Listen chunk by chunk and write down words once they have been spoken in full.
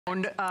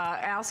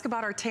Ask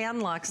about our Tan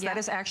Luxe. That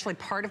is actually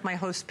part of my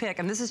host pick,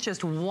 and this is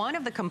just one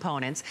of the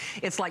components.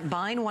 It's like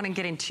buying one and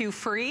getting two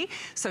free.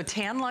 So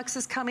Tan Luxe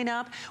is coming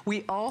up.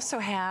 We also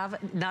have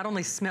not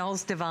only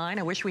smells divine.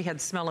 I wish we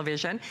had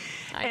smell-o-vision.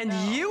 And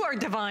you are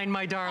divine,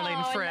 my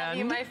darling friend. I love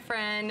you, my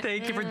friend.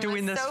 Thank you for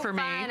doing this for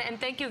me. And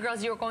thank you,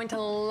 girls. You're going to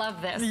love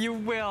this. You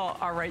will.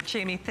 All right,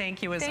 Jamie.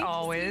 Thank you as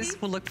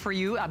always. We'll look for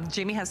you.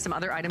 Jamie has some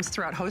other items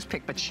throughout host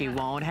pick, but she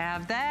won't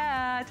have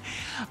that.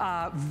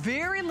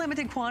 Very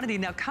limited quantity.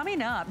 Now,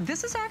 coming up,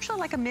 this is actually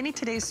like a mini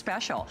today's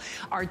special.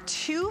 Our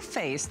Too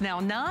Faced.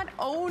 Now, not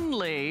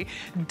only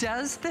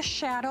does the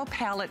shadow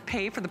palette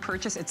pay for the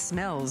purchase, it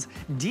smells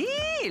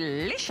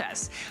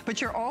delicious, but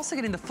you're also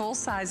getting the full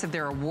size of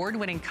their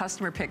award-winning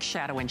customer pick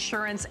shadow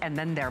insurance, and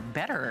then their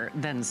Better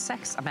Than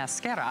Sex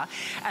mascara.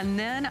 And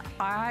then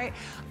I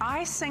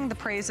sing the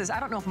praises. I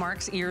don't know if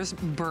Mark's ears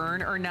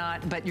burn or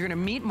not, but you're gonna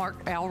meet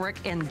Mark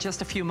Elric in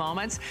just a few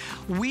moments.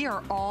 We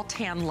are all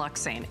Tan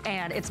Luxing,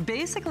 and it's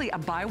basically a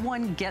buy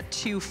one, get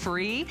two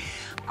free.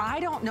 I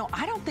don't know,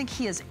 I don't think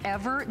he has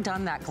ever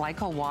done that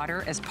glycol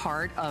water as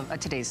part of a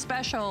today's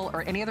special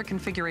or any other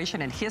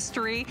configuration in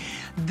history.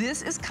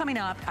 This is coming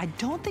up. I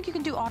don't think you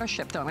can do auto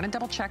ship though. I'm gonna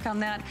double check on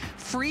that.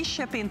 Free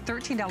shipping,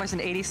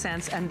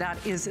 $13.80, and that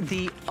is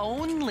the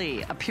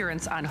only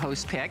appearance on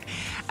Host Pick.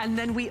 And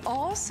then we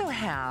also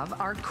have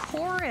our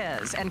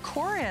Korres, and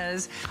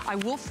Korres, I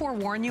will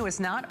forewarn you, is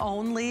not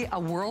only a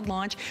world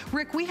launch.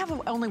 Rick, we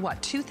have only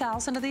what,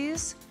 2,000 of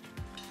these?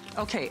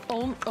 Okay,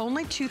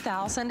 only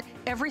 2,000.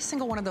 Every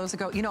single one of those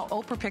ago. You know,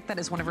 Oprah picked that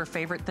as one of her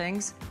favorite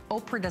things.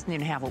 Oprah doesn't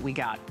even have what we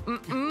got.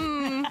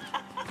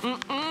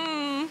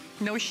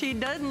 No, she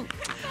doesn't.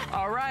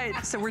 All right,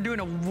 so we're doing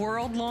a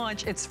world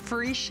launch. It's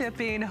free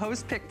shipping,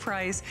 host pick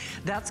price.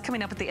 That's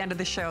coming up at the end of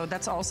the show.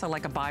 That's also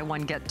like a buy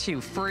one, get two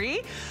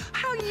free.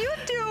 How you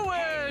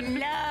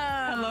doing?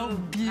 Hello. Hello,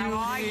 beauty. How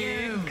are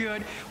you?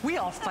 Good. We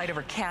all fight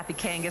over Kathy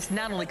Kangas,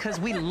 not only because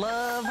we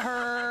love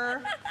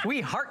her,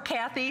 we heart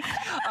Kathy,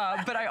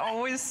 but I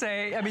always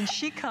say, I mean,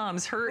 she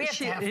comes, we have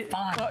to have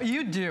fun.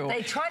 You do.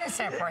 They try to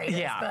separate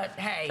us, but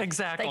hey,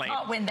 exactly. They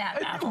can't win that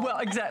battle. Well,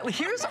 exactly.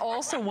 Here's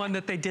also one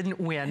that they didn't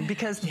win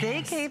because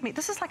they gave me,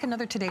 this is like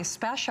another Today's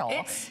Special.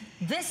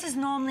 This is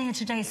normally a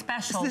Today's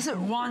Special. This is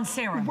one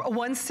serum.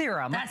 One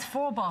serum. That's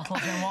 4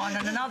 bottles in one,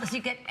 and another, so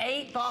you get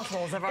 8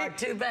 bottles of our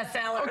 2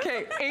 bestsellers.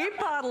 Okay, 8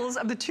 bottles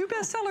of the 2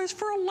 bestsellers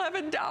for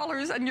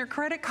 $11 on your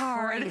credit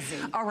card. Crazy.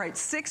 All right,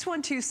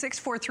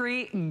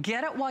 612-643.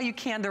 Get it while you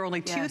can. There are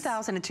only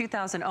 2,000 and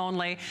 2,000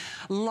 only.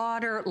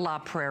 Lauder, La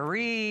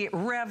Prairie,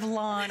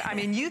 Revlon. I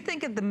mean, you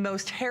think of the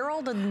most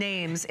heralded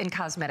names in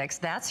cosmetics.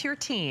 That's your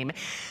team.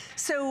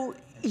 So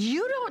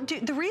you don't do,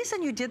 the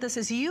reason you did this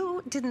is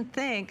you didn't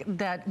think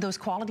that those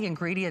quality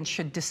ingredients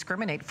should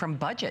discriminate from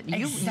budget.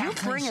 You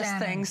bring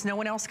us things no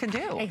one else can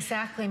do.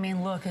 Exactly. I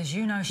mean, look, as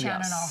you know,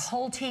 Shannon, our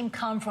whole team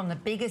come from the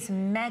biggest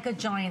mega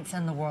giants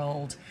in the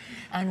world.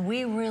 And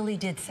we really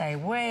did say,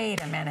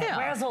 wait a minute,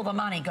 where's all the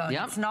money going?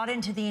 It's not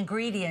into the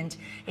ingredient.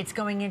 It's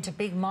going into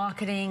big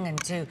marketing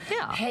and to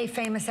pay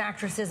famous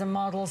actresses and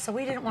models. So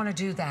we didn't want to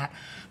do that.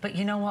 But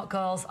you know what,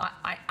 girls?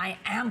 I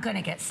am going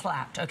to get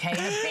slapped, okay? In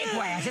a big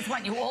way. I just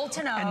want you all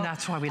to know. And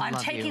that's why we love you.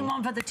 I'm taking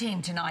one for the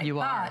team tonight. You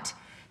are. But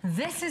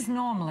this is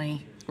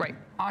normally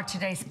our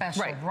Today's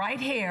Special. Right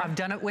here. I've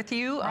done it with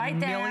you a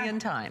million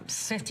times.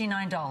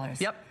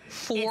 $59. Yep.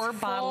 4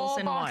 bottles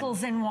in one. 4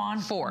 bottles in one.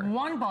 4.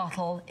 One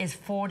bottle is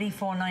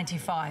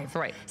 $44.95.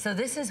 Right. So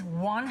this is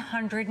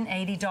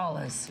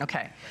 $180.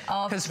 Okay.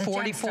 Because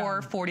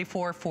 44,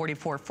 44,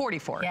 44,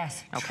 44.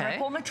 Yes. Okay.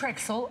 Triple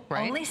matrixyl.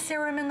 Only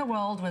serum in the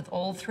world with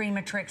all 3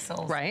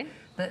 matrixyls. Right.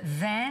 But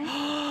then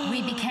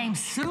we became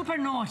super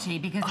naughty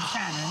because of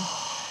Shannon.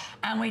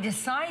 And we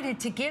decided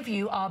to give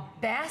you our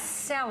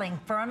best-selling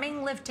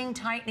firming, lifting,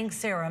 tightening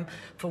serum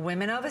for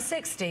women over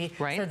 60.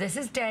 So this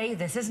is day,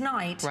 this is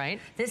night.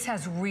 This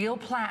has real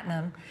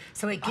platinum,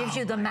 so it gives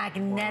you the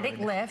magnetic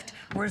lift.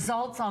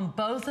 Results on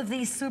both of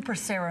these super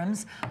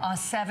serums are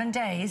 7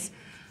 days.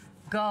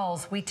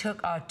 Girls, we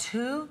took our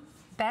 2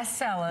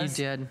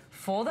 bestsellers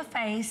for the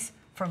face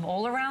from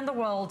all around the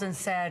world and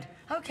said,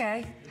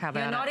 okay,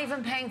 you're not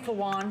even paying for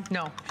one.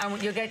 No.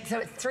 And you get, so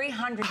it's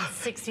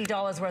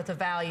 $360 worth of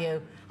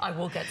value. I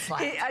will get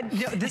slapped.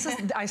 No, this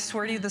is, I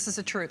swear to you, this is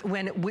the truth.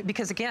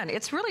 Because again,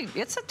 it's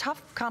a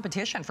tough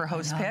competition for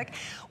Host Pick.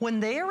 When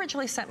they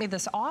originally sent me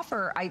this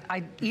offer,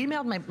 I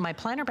emailed my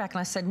planner back and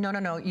I said,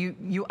 no,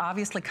 you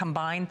obviously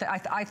combined.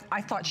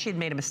 I thought she had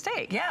made a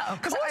mistake. Yeah,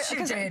 of course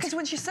you did. Because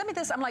when she sent me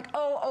this, I'm like,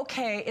 oh,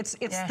 okay, it's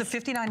the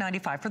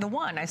 $59.95 for the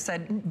one. I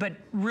said, but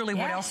really,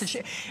 what else did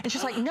she? And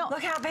she's like, no.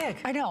 Look how big.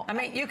 I know. I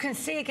mean, you can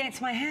see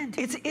against my hand.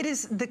 It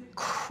is the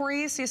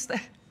craziest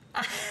thing.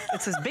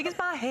 It's as big as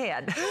my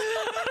head.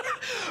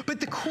 But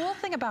the cool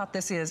thing about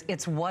this is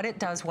it's what it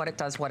does, what it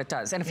does, what it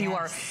does. And if you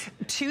are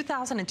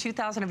 2,000 and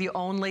 2,000 of you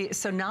only,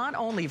 so not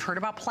only you've heard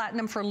about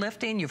platinum for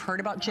lifting, you've heard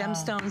about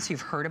gemstones,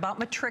 you've heard about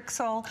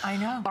Matrixyl. I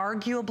know.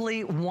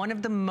 Arguably one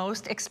of the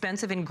most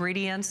expensive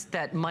ingredients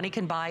that money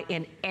can buy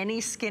in any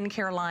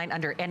skincare line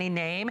under any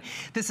name.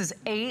 This is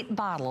 8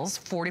 bottles,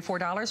 $44,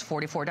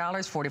 $44,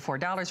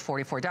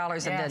 $44,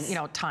 $44, and then, you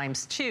know,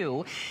 times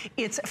 2.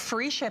 It's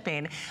free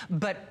shipping,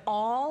 but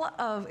all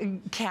of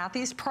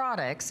Kathy's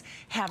products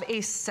have a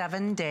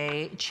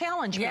 7-day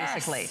challenge,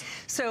 basically.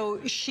 So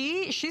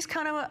she's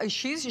kind of,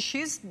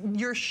 she's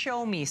your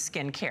show me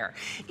skincare.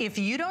 If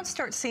you don't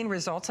start seeing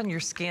results on your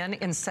skin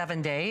in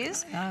 7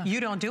 days, you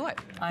don't do it.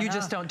 You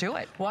just don't do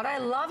it. What I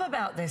love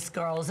about this,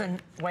 girls,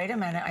 and wait a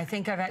minute, I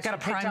think I've actually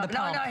picked up.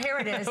 No, here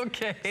it is.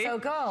 Okay. So,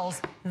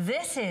 girls,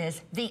 this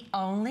is the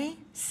only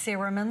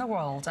serum in the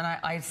world, and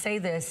I say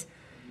this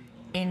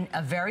in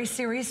a very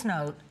serious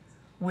note,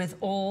 with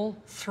all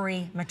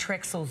 3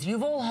 Matrixyls.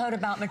 You've all heard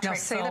about Matrixyl. Now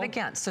say that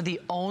again. So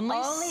the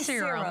only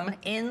serum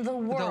in the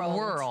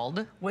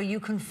world where you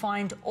can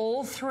find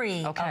all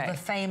 3 of the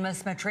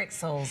famous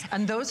Matrixyls.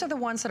 And those are the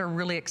ones that are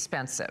really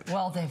expensive.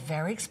 Well, they're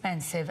very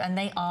expensive, and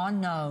they are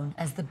known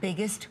as the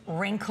biggest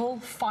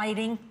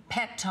wrinkle-fighting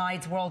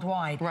peptides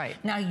worldwide. Right.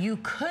 Now, you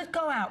could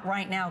go out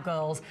right now,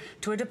 girls,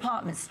 to a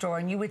department store,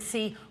 and you would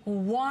see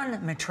 1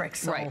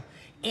 Matrixyl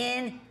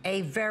in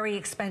a very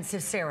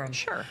expensive serum.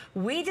 Sure.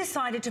 We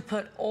decided to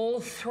put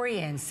all 3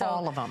 in. So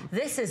all of them.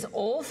 This is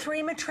all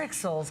 3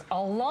 Matrixyls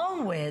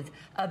along with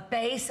a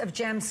base of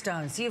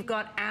gemstones. So you've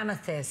got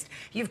amethyst,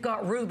 you've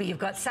got ruby, you've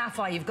got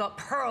sapphire, you've got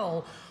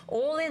pearl,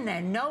 all in there.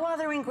 No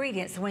other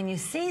ingredients. When you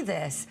see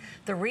this,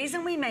 the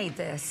reason we made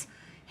this,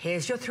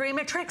 here's your 3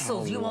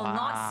 Matrixyls. You will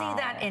not see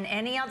that in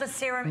any other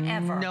serum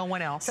ever. No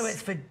one else. So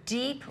it's for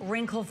deep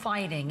wrinkle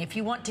fighting. If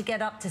you want to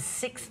get up to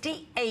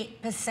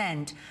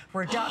 68%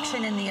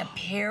 reduction in the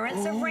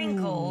appearance of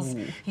wrinkles,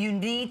 you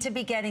need to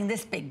be getting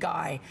this big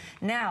guy.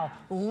 Now,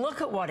 look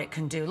at what it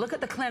can do. Look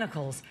at the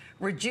clinicals.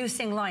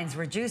 Reducing lines,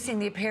 reducing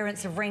the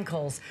appearance of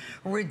wrinkles,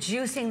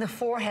 reducing the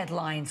forehead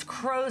lines,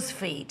 crow's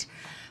feet.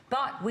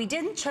 But we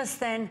didn't just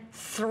then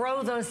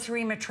throw those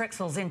 3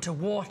 Matrixyls into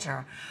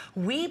water.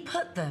 We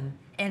put them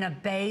in a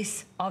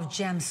base of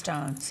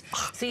gemstones.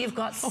 So you've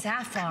got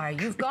sapphire,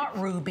 you've got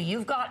ruby,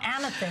 you've got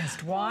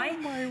amethyst. Why?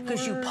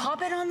 Because you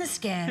pop it on the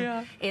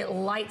skin, it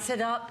lights it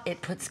up,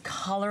 it puts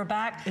color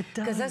back. It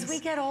does. Because as we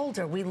get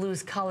older, we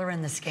lose color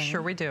in the skin.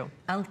 Sure we do.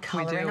 And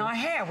color in our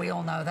hair. We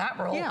all know that.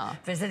 We're all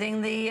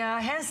visiting the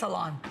hair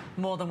salon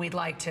more than we'd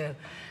like to.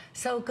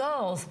 So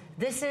girls,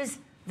 this is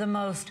the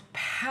most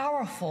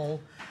powerful,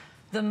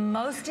 the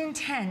most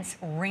intense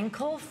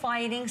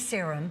wrinkle-fighting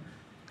serum.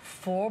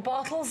 4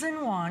 bottles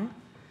in one.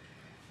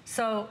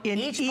 So in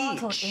each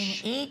bottle,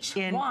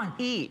 in one.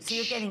 So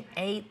you're getting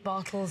 8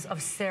 bottles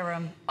of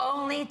serum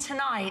only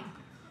tonight.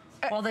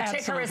 Well, the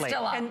ticker is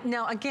still up. And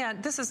now, again,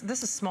 this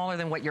is smaller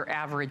than what your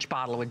average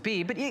bottle would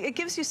be, but it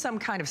gives you some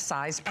kind of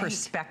size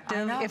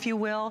perspective, if you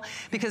will,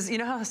 because you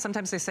know how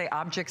sometimes they say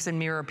objects in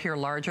mirror appear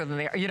larger than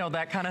they are, you know,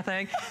 that kind of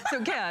thing. So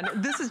again,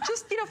 this is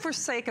just, you know, for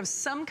sake of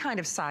some kind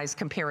of size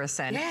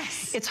comparison.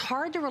 Yes. It's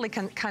hard to really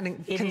kind of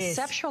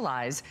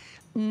conceptualize.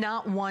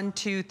 Not 1,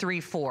 2, 3,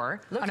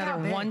 4. Look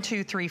another 1,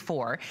 2, 3,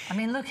 4. I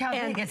mean, look how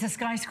big. It's a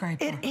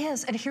skyscraper. It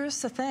is. And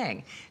here's the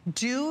thing.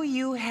 Do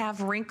you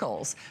have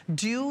wrinkles?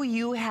 Do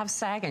you have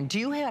sagging? Do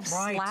you have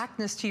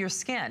slackness to your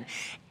skin?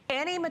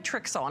 Any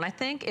Matrixyl, and I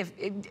think if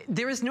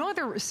there is no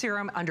other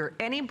serum under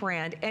any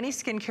brand, any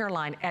skincare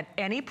line at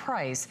any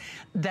price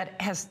that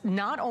has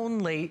not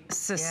only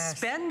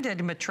suspended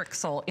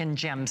Matrixyl in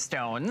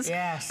gemstones,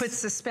 but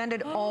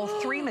suspended all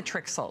 3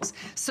 Matrixyls.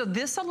 So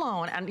this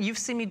alone, and you've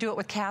seen me do it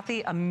with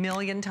Kathy a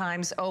million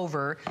times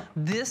over,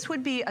 this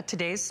would be a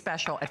today's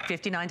special at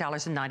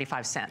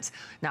 $59.95.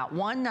 Not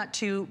 1, not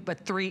 2,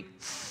 but 3,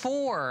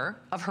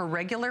 4 of her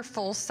regular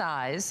full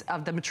size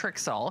of the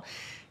Matrixyl.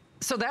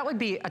 So that would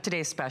be a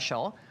today's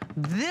special.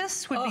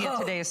 This would be a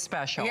today's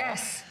special.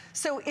 Yes.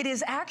 So it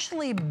is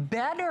actually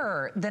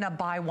better than a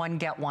buy 1,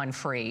 get 1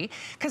 free,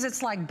 because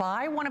it's like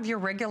buy one of your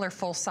regular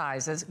full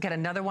sizes, get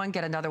another one,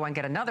 get another one,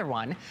 get another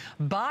one.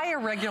 Buy a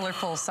regular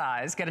full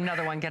size, get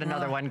another one, get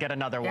another one, get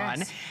another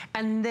one.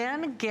 And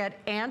then get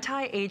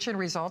anti-aging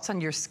results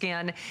on your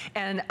skin.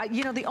 And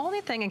you know, the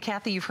only thing, and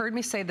Kathy, you've heard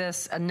me say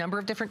this a number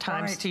of different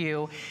times to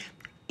you,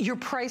 your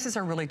prices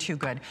are really too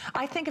good.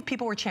 I think if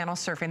people were channel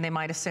surfing, they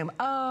might assume,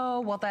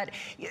 oh, well, that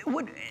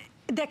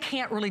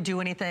can't really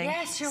do anything.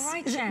 Yes, you're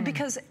right, Shannon.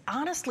 Because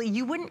honestly,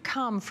 you wouldn't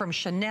come from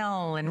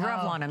Chanel and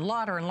Revlon and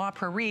Lauder and La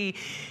Prairie.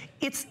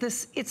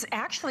 It's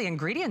actually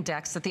ingredient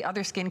decks that the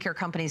other skincare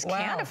companies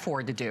can't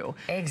afford to do.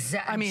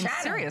 Exactly. I mean,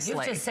 Shannon, seriously.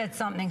 You just said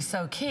something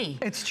so key.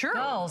 It's true.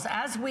 Girls,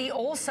 as we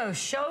also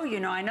show, you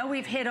know, I know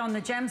we've hit on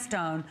the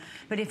gemstone,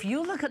 but if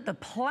you look at the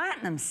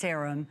platinum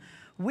serum,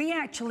 we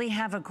actually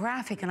have a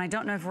graphic, and I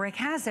don't know if Rick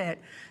has it,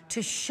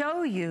 to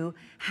show you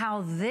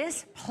how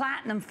this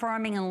platinum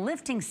firming and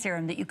lifting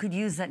serum that you could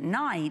use at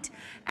night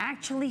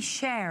actually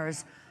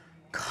shares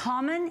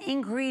common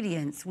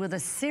ingredients with a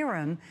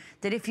serum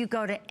that if you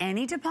go to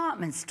any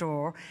department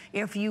store,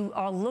 if you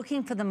are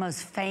looking for the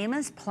most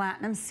famous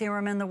platinum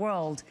serum in the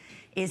world,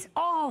 is,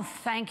 oh,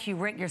 thank you,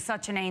 Rick, you're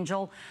such an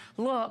angel.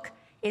 Look,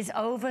 is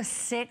over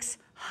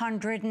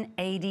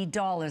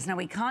 $680. Now,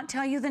 we can't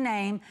tell you the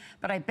name,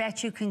 but I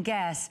bet you can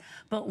guess.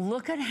 But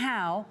look at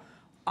how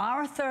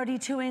our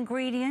 32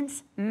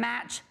 ingredients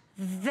match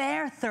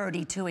their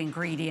 32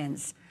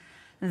 ingredients.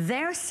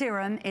 Their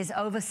serum is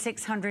over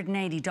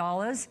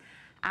 $680.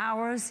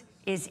 Ours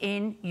is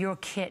in your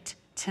kit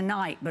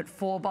tonight, but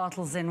 4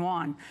 bottles in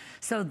one.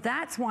 So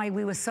that's why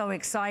we were so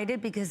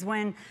excited, because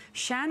when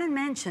Shannon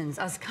mentions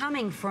us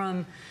coming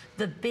from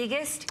the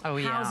biggest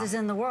houses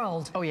in the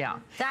world,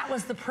 that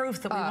was the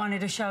proof that we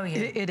wanted to show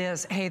you. It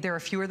is. Hey, there are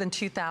fewer than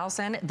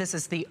 2,000. This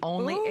is the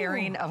only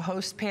airing of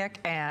Host Pick,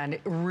 and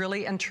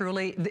really and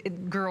truly,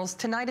 girls,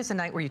 tonight is a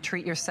night where you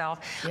treat yourself.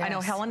 I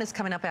know Helen is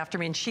coming up after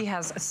me, and she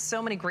has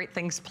so many great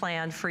things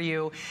planned for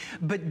you,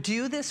 but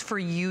do this for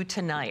you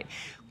tonight.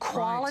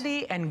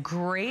 Quality and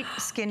great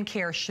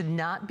skincare should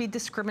not be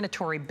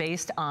discriminatory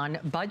based on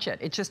budget.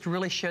 It just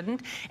really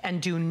shouldn't,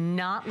 and do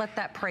not let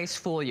that price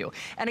fool you.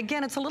 And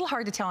again, it's a little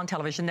hard to tell on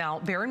television. Now,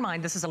 bear in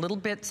mind, this is a little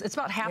bit, it's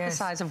about half the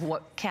size of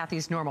what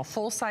Kathy's normal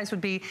full size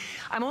would be.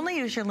 I'm only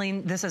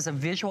using this as a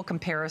visual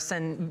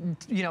comparison,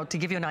 you know, to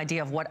give you an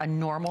idea of what a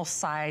normal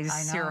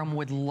size serum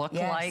would look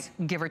like,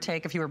 give or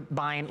take, if you were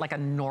buying like a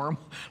normal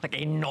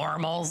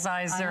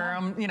size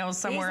serum, you know,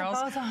 somewhere else.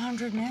 These are both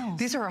 100 mils.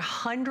 These are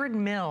 100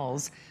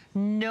 mils.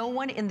 No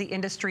one in the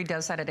industry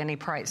does that at any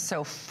price.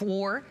 So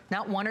 4,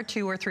 not 1 or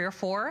 2 or 3 or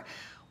 4,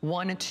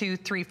 1, 2,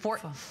 3, 4,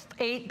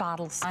 8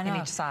 bottles in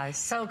each size.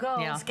 So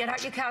girls, get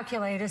out your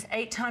calculators.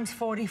 8 times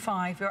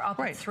 45, you're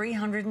up at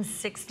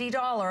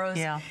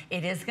 $360.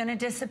 It is going to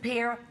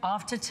disappear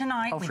after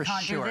tonight. We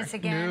can't do this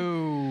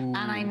again.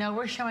 And I know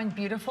we're showing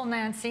beautiful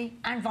Nancy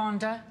and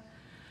Vonda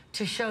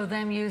to show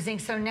them using.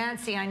 So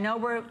Nancy, I know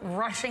we're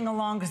rushing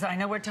along because I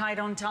know we're tight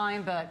on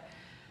time, but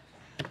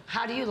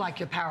how do you like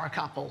your power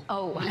couple?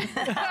 Oh,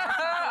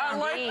 I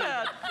like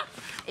that.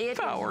 It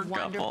is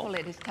wonderful.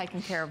 It has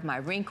taken care of my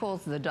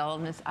wrinkles, the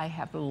dullness. I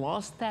have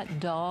lost that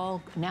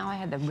dull. Now I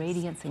have the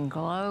radiance and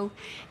glow.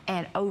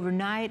 And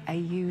overnight, I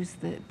use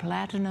the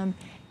platinum,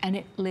 and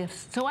it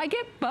lifts. So I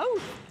get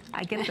both.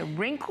 I get the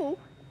wrinkle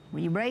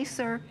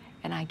eraser,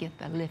 and I get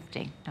the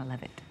lifting. I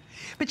love it.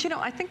 But you know,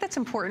 I think that's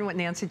important what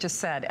Nancy just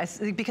said,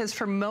 because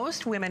for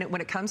most women,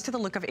 when it comes to the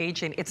look of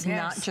aging, it's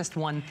not just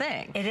one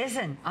thing. It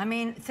isn't. I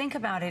mean, think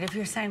about it. If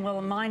you're saying, well,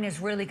 mine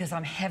is really because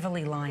I'm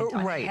heavily lined,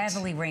 I'm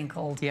heavily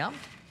wrinkled.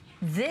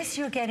 This,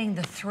 you're getting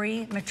the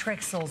 3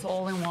 matrixels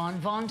all in one.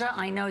 Vonda,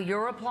 I know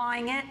you're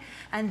applying it,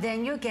 and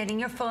then you're getting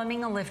your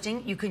firming and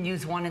lifting. You can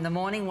use one in the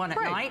morning, one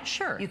at night.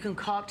 You can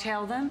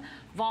cocktail them.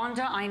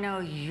 Vonda, I know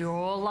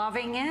you're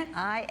loving it.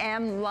 I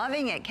am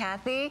loving it,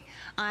 Kathy.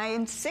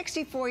 I'm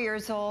 64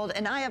 years old,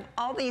 and I have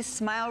all these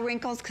smile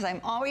wrinkles because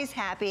I'm always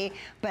happy,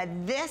 but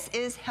this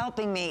is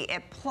helping me.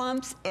 It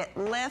plumps, it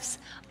lifts.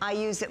 I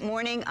use it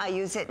morning, I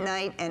use it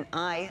night, and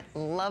I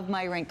love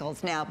my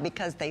wrinkles now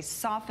because they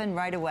soften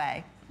right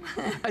away.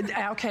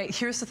 Okay,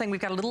 here's the thing. We've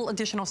got a little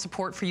additional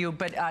support for you,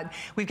 but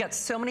we've got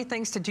so many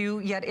things to do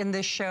yet in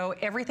this show.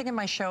 Everything in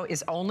my show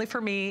is only for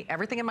me.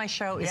 Everything in my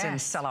show is in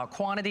sellout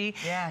quantity.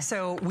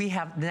 So we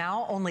have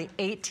now only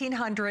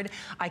 1,800.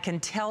 I can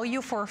tell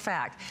you for a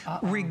fact,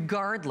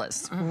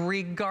 regardless,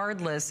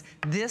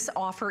 this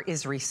offer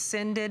is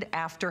rescinded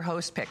after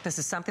Host Pick. This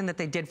is something that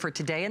they did for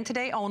today and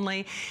today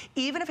only.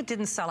 Even if it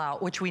didn't sell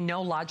out, which we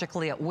know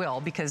logically it will,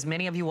 because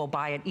many of you will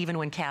buy it even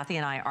when Kathy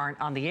and I aren't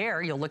on the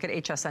air. You'll look at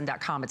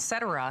hsn.com,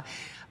 etc.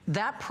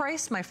 That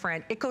price, my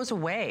friend, it goes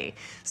away.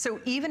 So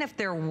even if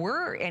there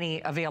were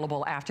any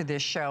available after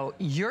this show,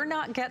 you're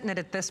not getting it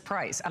at this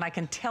price. And I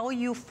can tell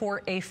you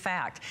for a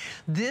fact,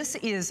 this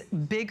is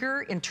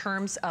bigger in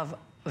terms of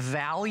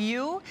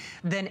value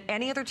than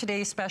any other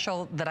today's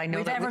special that I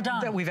know that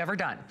we've ever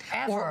done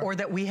or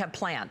that we have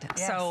planned.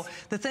 So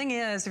the thing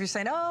is, if you're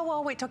saying, oh,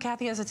 well, wait till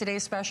Kathy has a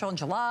today's special in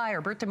July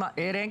or birthday month,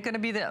 it ain't gonna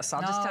be this.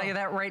 I'll just tell you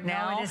that right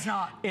now. No, it is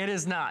not. It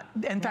is not.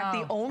 In fact,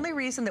 the only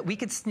reason that we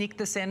could sneak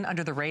this in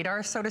under the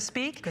radar, so to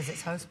speak, because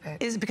it's Host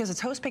Pick, is because it's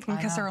Host Pick and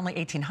because there are only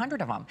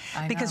 1,800 of them.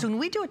 Because when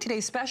we do a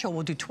today's special,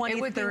 we'll do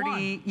 20,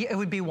 30. It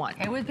would be one.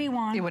 It would be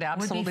one. It would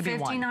absolutely be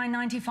one.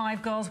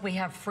 $59.95, girls. We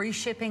have free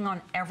shipping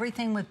on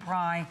everything with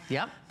Pride.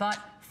 But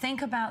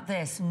think about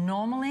this.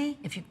 Normally,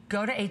 if you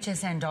go to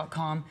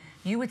hsn.com,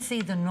 you would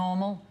see the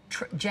normal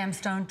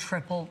gemstone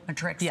triple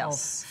matrixel,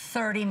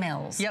 30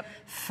 mils,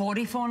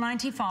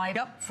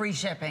 $44.95, free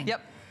shipping.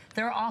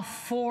 There are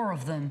 4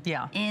 of them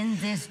in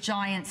this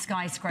giant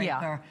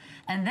skyscraper.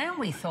 And then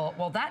we thought,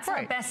 well, that's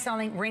our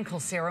best-selling wrinkle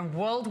serum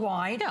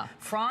worldwide.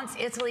 France,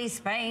 Italy,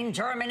 Spain,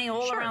 Germany,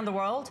 all around the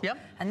world.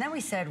 And then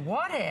we said,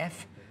 what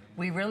if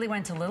we really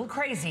went a little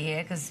crazy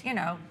here? Because, you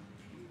know,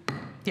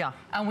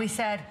 and we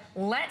said,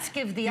 let's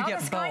give the other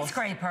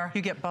skyscraper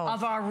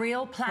of our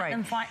real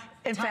platinum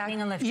In tightening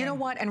fact, and lifting. you know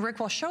what? And Rick,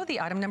 we'll show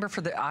the item number for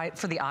the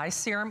eye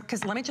serum,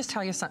 because let me just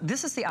tell you something.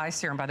 This is the eye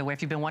serum, by the way,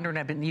 if you've been wondering,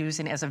 I've been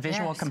using as a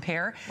visual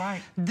compare.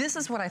 Right. This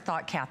is what I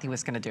thought Kathy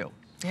was going to do.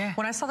 Yeah.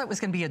 When I saw that it was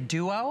going to be a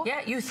duo,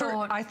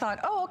 I thought,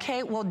 oh,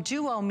 okay, well,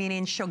 duo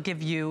meaning she'll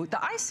give you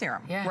the eye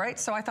serum, right?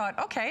 So I thought,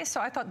 okay,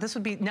 so I thought this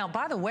would be, now,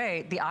 by the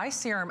way, the eye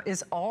serum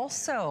is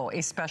also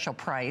a special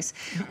price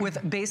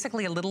with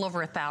basically a little over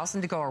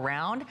 1,000 to go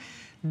around.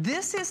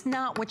 This is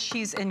not what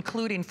she's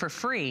including for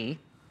free.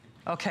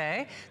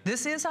 Okay,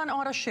 this is on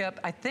auto ship.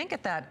 I think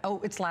at that,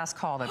 it's last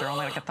call that they're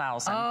only like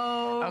 1,000.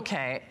 Oh.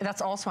 Okay,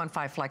 that's also on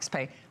 5 Flex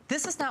Pay.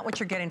 This is not what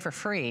you're getting for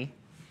free.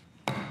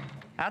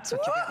 That's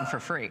what you're getting for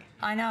free.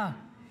 I know.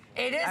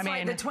 It is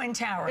like the Twin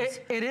Towers.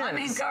 It is. I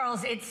mean,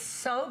 girls, it's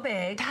so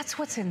big. That's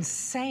what's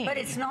insane. But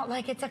it's not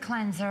like it's a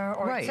cleanser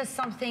or it's just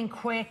something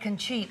quick and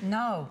cheap.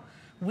 No.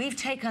 We've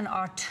taken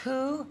our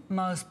 2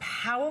 most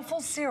powerful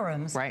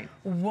serums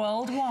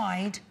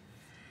worldwide,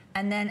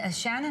 and then, as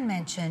Shannon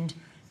mentioned,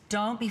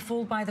 don't be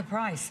fooled by the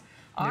price.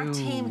 Our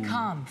team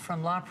come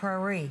from La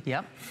Prairie,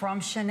 from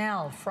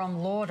Chanel, from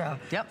Lauder,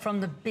 from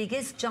the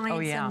biggest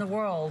giants in the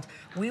world.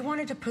 We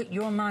wanted to put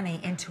your money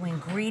into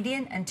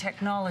ingredient and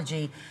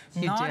technology,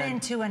 not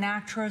into an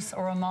actress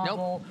or a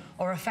model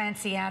or a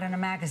fancy ad in a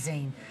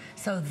magazine.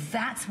 So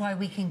that's why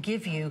we can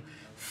give you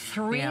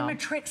 3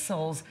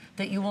 matrixyls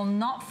that you will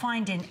not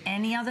find in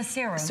any other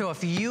serum. So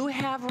if you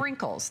have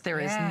wrinkles, there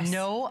is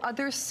no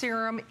other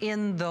serum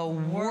in the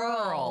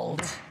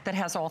world that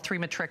has all 3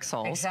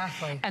 matrixyls.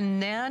 Exactly. And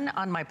then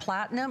on my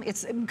platinum,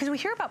 it's because we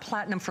hear about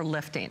platinum for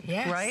lifting,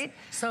 right?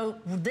 So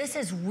this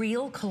is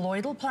real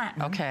colloidal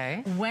platinum.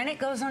 Okay. When it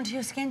goes onto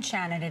your skin,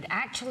 Shannon, it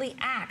actually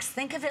acts.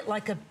 Think of it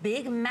like a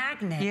big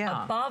magnet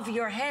above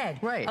your head,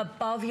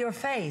 above your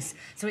face.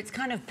 So it's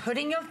kind of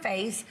putting your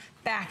face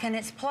back in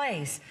its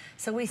place.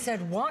 So we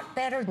said, what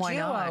better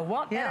duo,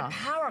 what better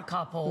power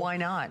couple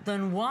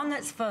than one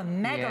that's for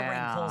mega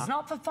wrinkles,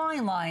 not for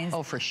fine lines,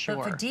 for sure,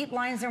 but for deep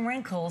lines and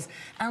wrinkles.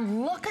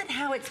 And look at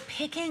how it's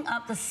picking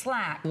up the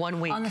slack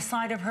 1 week on the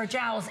side of her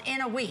jowls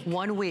in a week.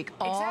 1 week.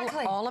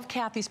 All of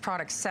Kathy's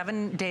products,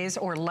 7 days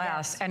or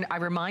less. And I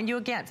remind you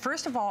again,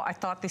 first of all, I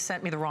thought they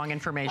sent me the wrong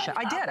information.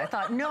 I did. I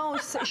thought, no,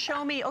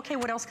 show me, okay,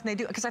 what else can they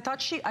do? Because I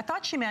thought she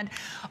meant,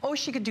 oh,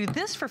 she could do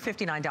this for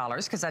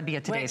 $59, because that'd be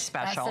a today's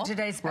special. That's the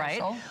today's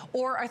special. Right?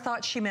 Or I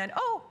thought she meant,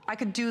 oh, I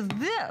could do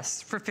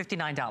this for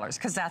 $59,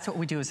 because that's what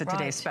we do as a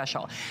today's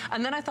special.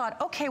 And then I thought,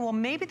 okay, well,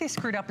 maybe they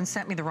screwed up and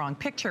sent me the wrong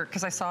picture,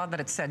 because I saw that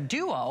it said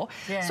duo.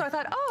 So I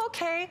thought, oh,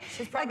 okay.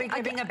 She's probably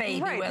giving a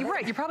baby with it.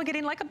 Right, you're probably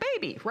getting like a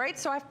baby, right?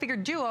 So I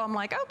figured duo, I'm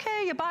like,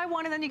 okay, you buy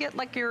one and then you get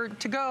like your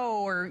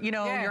to-go or, you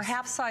know, your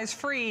half size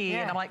free.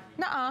 And I'm like,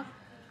 nuh-uh.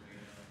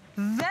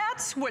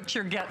 That's what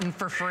you're getting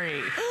for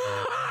free.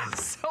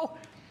 So...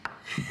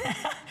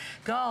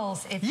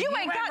 Girls, if you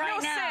ain't got no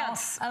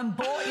sense and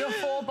bought your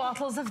 4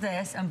 bottles of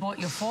this and bought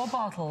your 4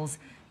 bottles,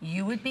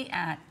 you would be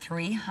at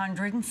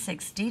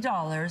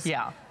 $360.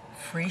 Yeah.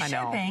 Free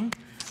shipping,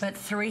 but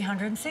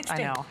 $360. I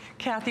know.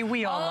 Kathy,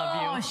 we all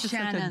love you.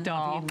 Shannon, such a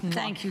doll.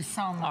 Thank you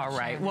so much. All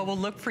right. Shannon. Well, we'll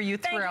look for you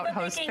throughout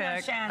Host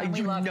Pick.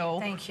 We love you.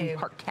 Thank you.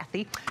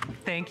 Kathy.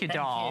 Thank you,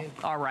 doll.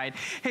 All right.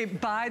 Hey,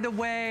 by the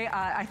way,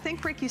 I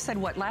think, Rick, you said,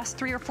 what, last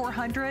 300 or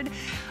 400?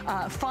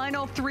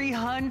 Final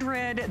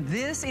 300.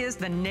 This is,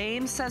 the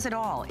name says it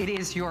all. It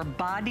is your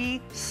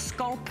body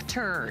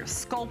sculptor.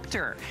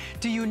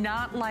 Do you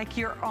not like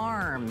your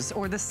arms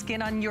or the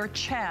skin on your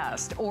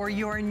chest or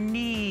your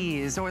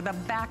knees or the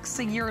backs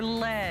of your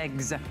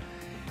legs?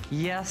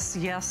 Yes,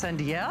 yes, and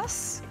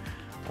yes.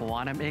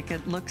 Want to make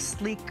it look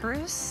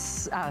sleeker,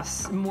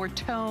 more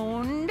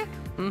toned?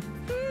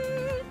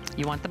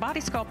 You want the body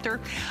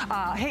sculptor.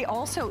 Hey,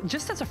 also,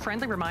 just as a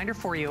friendly reminder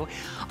for you,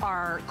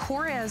 our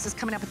Corez is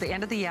coming up at the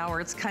end of the hour.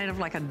 It's kind of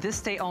like a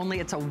this day only.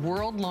 It's a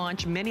world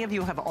launch. Many of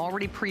you have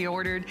already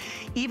pre-ordered.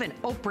 Even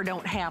Oprah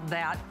don't have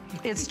that.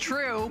 It's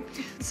true.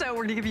 So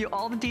we're gonna give you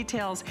all the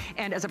details.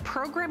 And as a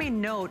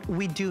programming note,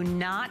 we do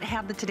not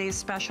have the today's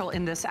special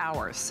in this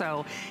hour.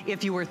 So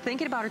if you were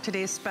thinking about our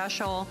today's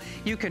special,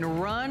 you can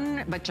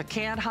run, but you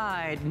can't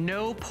hide.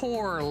 No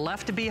poor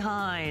left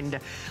behind.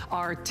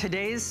 Our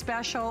today's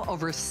special,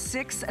 over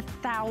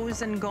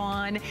 6,000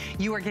 gone.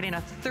 You are getting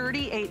a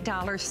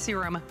 $38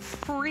 serum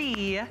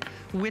free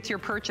with your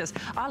purchase.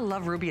 I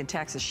love Ruby in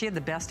Texas. She had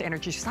the best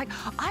energy. She's like,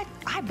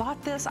 I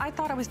bought this. I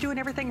thought I was doing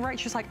everything right.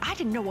 She's like, I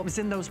didn't know what was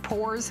in those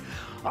pores.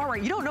 All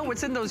right, you don't know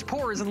what's in those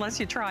pores unless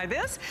you try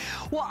this.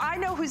 Well, I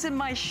know who's in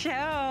my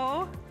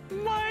show.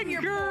 My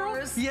girl.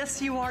 Pores.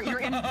 Yes, you are. You're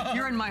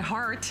in my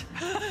heart.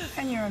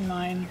 And you're in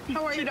mine.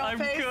 How are you,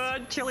 Dollface? I'm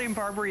good. Chili and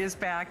Barbary is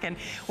back, and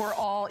we're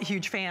all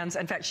huge fans.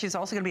 In fact, she's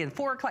also going to be at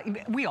 4 o'clock.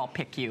 We all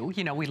pick you.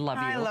 You know, we love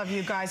you. I love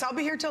you guys. I'll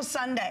be here till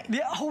Sunday.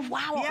 Yeah. Oh,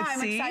 wow. Yeah,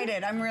 I'm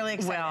excited. I'm really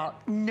excited. Well,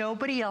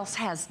 nobody else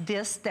has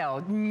this,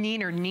 though.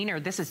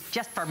 Neener. This is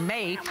just for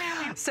me.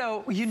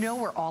 So, you know,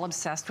 we're all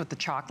obsessed with the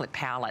chocolate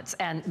palettes,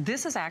 and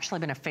this has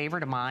actually been a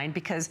favorite of mine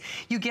because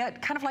you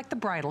get kind of like the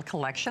bridal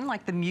collection,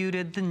 like the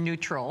muted, the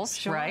neutral.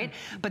 details, right?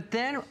 But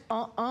then,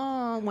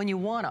 when you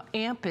want to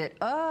amp it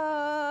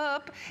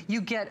up,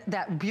 you get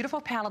that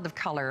beautiful palette of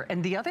color.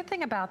 And the other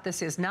thing about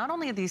this is not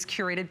only are these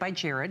curated by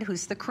Jared,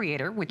 who's the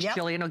creator, which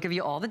Jillian will give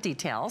you all the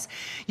details,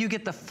 you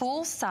get the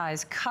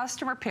full-size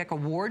customer pick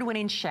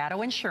award-winning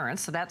shadow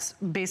insurance, so that's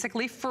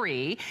basically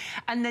free.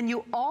 And then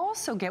you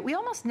also get, we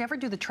almost never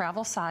do the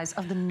travel size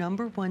of the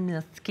 #1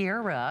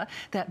 mascara,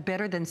 that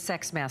Better Than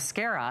Sex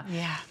mascara.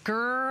 Yeah.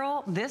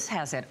 Girl, this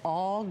has it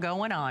all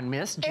going on,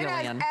 Miss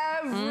Jillian. It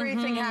has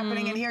everything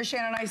happening in here,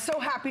 Shannon. I'm so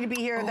happy to be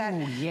here that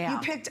you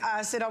picked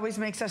us. It always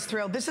makes us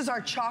thrilled. This is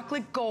our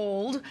chocolate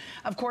gold.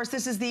 Of course,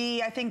 this is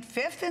the, I think,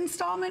 5th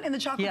installment in the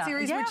chocolate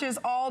series, which is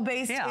all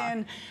based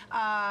in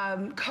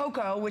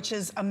cocoa, which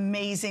is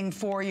amazing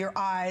for your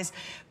eyes.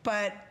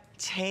 But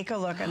take a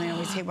look, and I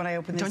always hate when I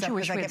open this Don't up you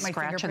wish because we I had get my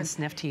scratch and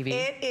sniff TV?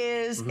 It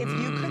is, if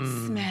you could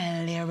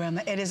smell the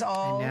aroma, it is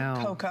all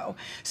cocoa.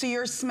 So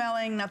you're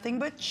smelling nothing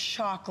but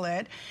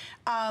chocolate.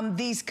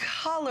 These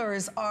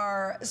colors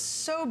are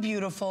so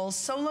beautiful,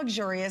 so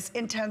luxurious,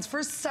 intense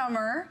for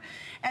summer,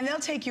 and they'll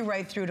take you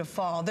right through to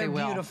fall. They're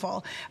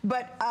beautiful.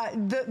 But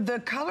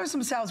the colors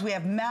themselves, we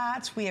have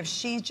mattes, we have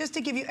sheens, just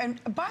to give you,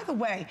 and by the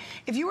way,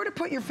 if you were to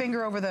put your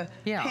finger over the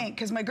pink,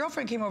 because my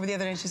girlfriend came over the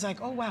other day and she's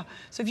like, oh wow.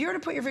 So if you were to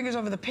put your fingers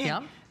over the pink,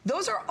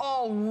 those are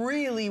all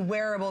really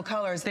wearable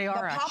colors. They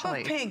are actually. The pop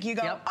of pink, you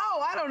go,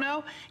 oh, I don't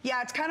know.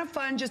 Yeah, it's kind of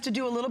fun just to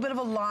do a little bit of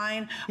a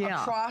line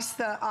across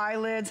the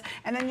eyelids,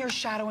 and then your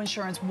shadow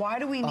insurance. Why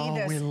do we need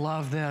this? We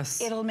love this.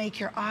 It'll make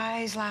your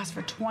eyes last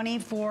for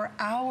 24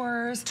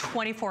 hours.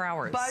 24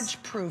 hours.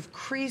 Budge-proof,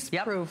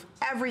 crease-proof,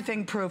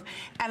 everything-proof.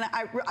 And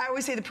I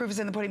always say the proof is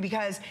in the pudding,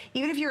 because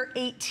even if you're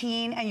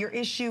 18 and your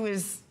issue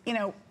is, you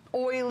know,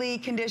 oily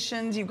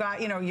conditions, you've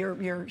got, you know,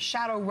 your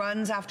shadow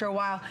runs after a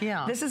while.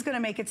 This is gonna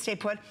make it stay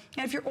put.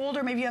 And if you're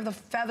older, maybe you have the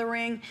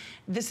feathering,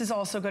 this is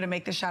also gonna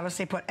make the shadow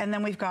stay put. And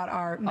then we've got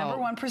our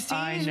 #1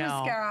 Prestige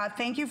Mascara.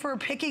 Thank you for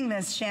picking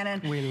this,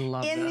 Shannon. We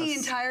love this. In the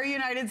entire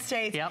United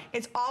States.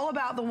 It's all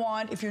about the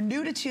wand. If you're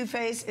new to Too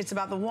Faced, it's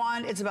about the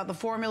wand, it's about the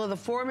formula. The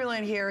formula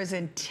in here is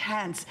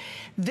intense.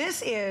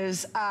 This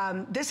is,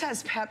 this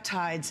has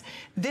peptides.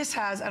 This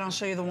has, and I'll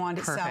show you the wand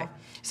itself.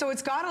 So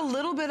it's got a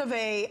little bit of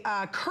a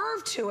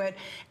curve to it.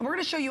 And we're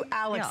gonna show you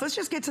Alex. Let's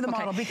just get to the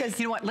model, because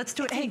you know what, let's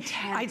do it. Hey,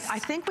 I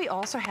think we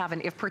also have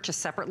an if purchased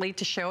separately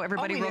to show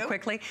everybody real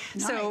quickly.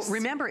 So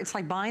remember, it's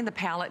like buying the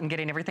palette and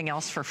getting everything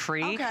else for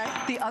free.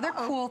 The other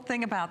cool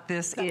thing about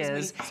this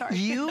is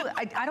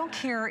I don't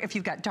care if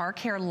you've got dark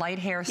hair, light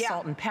hair,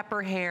 salt and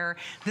pepper hair,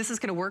 this is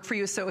gonna work for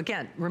you. So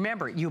again,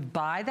 remember, you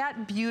buy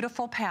that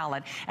beautiful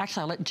palette.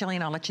 Actually,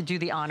 Jillian, I'll let you do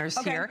the honors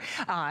here.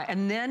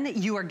 And then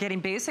you are getting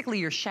basically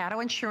your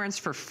shadow insurance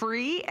for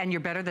free and your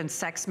Better Than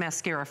Sex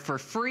mascara for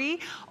free,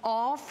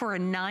 all for a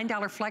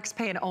 $9 flex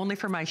pay and only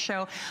for my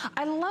show.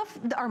 I love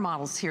our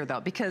models here though,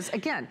 because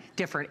again,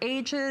 different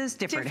ages,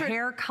 different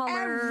hair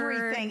color,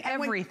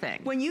 everything.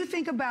 When you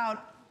think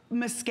about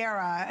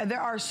mascara,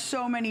 there are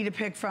so many to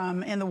pick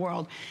from in the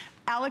world.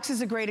 Alex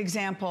is a great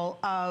example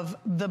of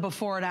the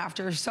before and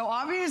after. So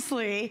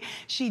obviously,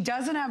 she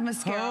doesn't have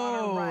mascara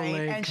on her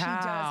right, and she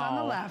does on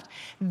the left.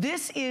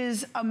 This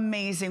is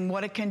amazing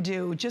what it can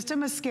do. Just a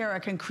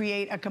mascara can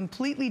create a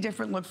completely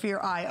different look for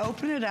your eye.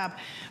 Open it up,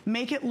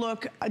 make it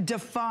look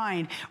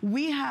defined.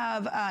 We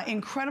have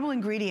incredible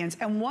ingredients,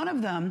 and one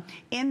of them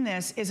in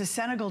this is a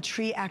Senegal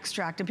tree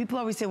extract. And people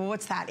always say, well,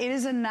 what's that? It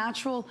is a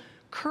natural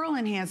curl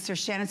enhancer,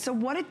 Shannon. So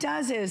what it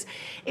does is,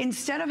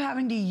 instead of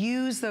having to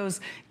use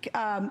those,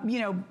 you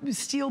know,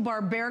 steel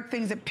barbaric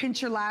things that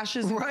pinch your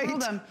lashes and curl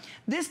them,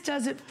 this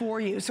does it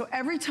for you. So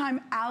every time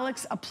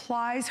Alex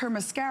applies her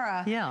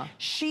mascara,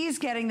 she's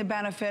getting the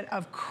benefit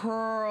of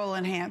curl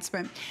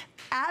enhancement.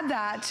 Add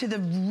that to the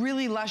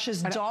really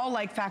luscious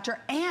doll-like factor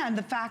and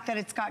the fact that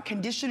it's got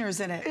conditioners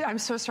in it. I'm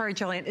so sorry,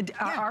 Jillian.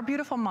 Our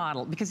beautiful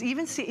model, because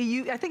even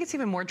I think it's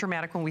even more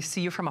dramatic when we see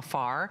you from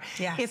afar.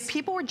 If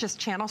people were just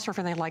channel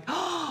surfing, they're like,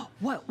 oh,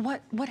 what,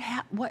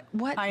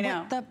 I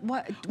know.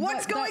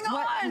 What's going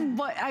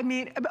on? I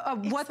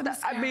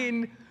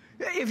mean,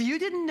 if you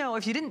didn't know,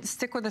 if you didn't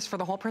stick with us for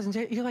the whole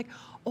presentation, you're like,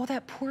 oh,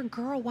 that poor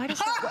girl, why does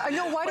that, I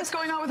know, what's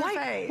going on with her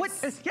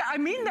face? Yeah, I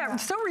mean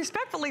that so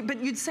respectfully,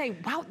 but you'd say,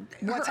 wow.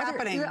 What's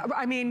happening?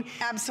 I mean.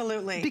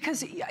 Absolutely.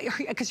 Because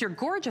you're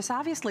gorgeous,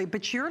 obviously,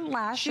 but your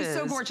lashes. She's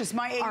so gorgeous.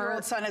 My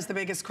 8-year-old son has the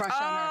biggest crush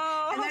on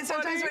her. And then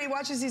sometimes when he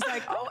watches, he's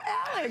like, oh,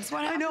 Alex,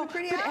 what happened to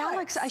pretty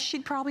Alex? Alex,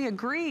 she'd probably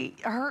agree.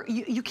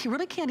 You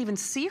really can't even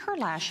see her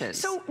lashes.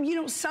 So, you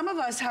know, some of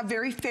us have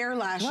very fair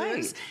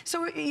lashes.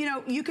 So, you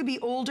know, you could be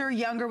older,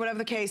 younger, whatever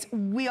the case,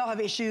 we all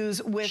have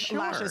issues with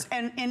lashes.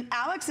 And in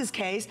Alex's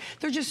case,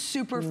 they're just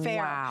super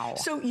fair.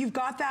 So you've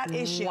got that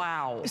issue.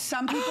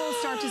 Some people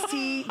start to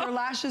see their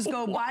lashes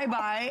go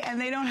bye-bye and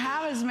they don't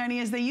have as many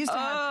as they used to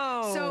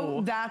have.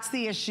 So that's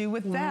the issue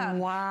with them.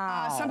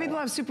 Some people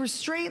have super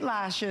straight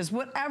lashes.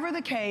 Whatever the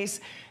the case,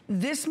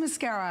 this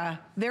mascara,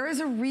 there is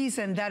a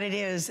reason that it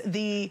is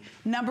the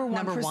number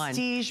one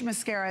prestige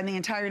mascara in the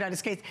entire United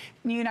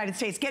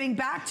States. Getting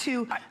back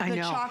to the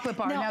chocolate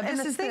bar. Now, and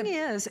the thing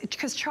is,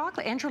 because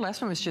chocolate, Andrew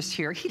Lessman was just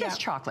here, he does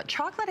chocolate.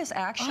 Chocolate is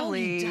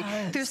actually,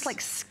 there's like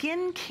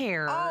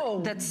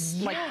skincare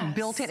that's like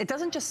built in. It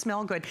doesn't just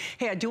smell good.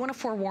 Hey, I do want to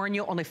forewarn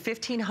you, only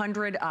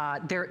 1,500.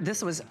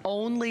 This was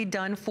only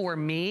done for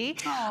me.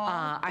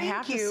 I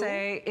have to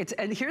say,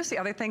 and here's the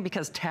other thing,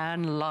 because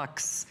Tan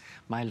Luxe,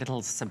 my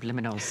little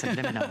subliminal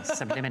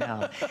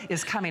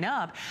is coming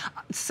up.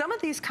 Some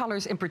of these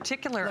colors in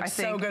particular, I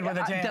think, so good with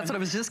a tan. That's what I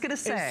was just gonna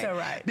say. It's so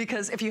right.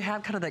 Because if you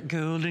have kind of that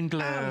golden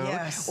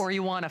glow, or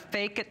you want to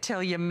fake it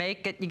till you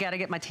make it, you got to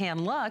get my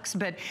Tan Luxe.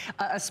 But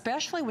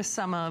especially with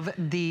some of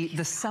the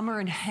summer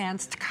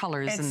enhanced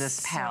colors in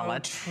this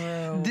palette. So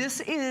true.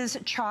 This is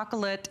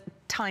chocolate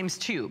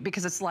 ×2,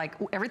 because it's like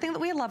everything that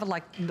we love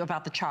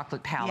about the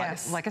chocolate palette.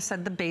 Like I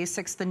said, the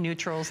basics, the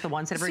neutrals, the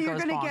ones that everybody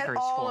goes bonkers for. So you're going to get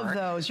all of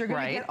those. You're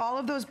going to get all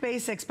of those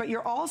basics, but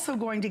you're also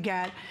going to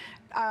get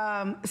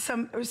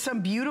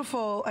some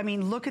beautiful, I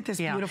mean, look at this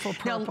beautiful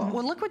purple. Now,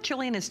 well, look what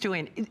Jillian is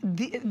doing.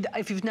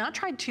 If you've not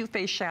tried Too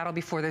Faced Shadow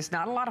before, there's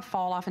not a lot of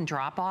fall off and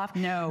drop off.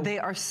 No. They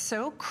are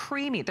so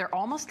creamy. They're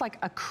almost like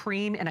a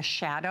cream and a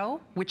shadow,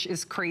 which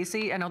is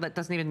crazy. I know that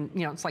doesn't even,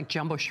 you know, it's like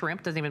jumbo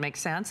shrimp, doesn't even make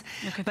sense.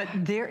 But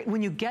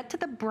when you get to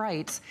the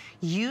brights,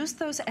 use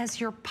those as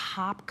your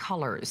pop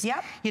colors.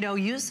 You know,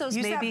 use those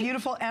maybe. Use that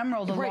beautiful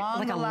emerald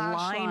along the lash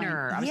line. Like a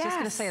liner. I was just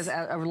going to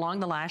say, along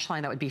the lash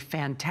line, that would be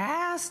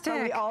fantastic.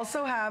 But we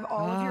also have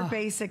all of your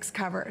basics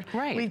covered.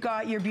 We've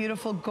got your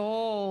beautiful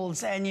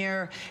golds and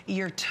your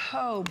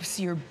taupes,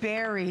 your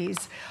berries,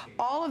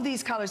 all of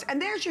these colors.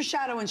 And there's your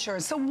shadow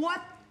insurance. So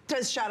what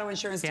does shadow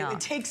insurance do?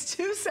 It takes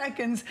 2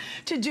 seconds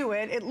to do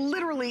it. It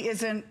literally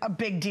isn't a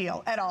big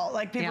deal at all.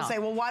 Like people say,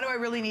 well, why do I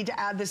really need to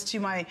add this to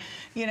my,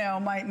 you know,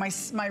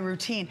 my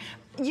routine?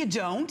 You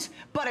don't,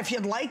 but if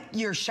you'd like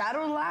your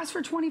shadow to last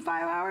for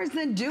 25 hours,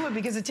 then do it,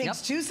 because it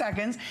takes 2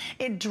 seconds.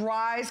 It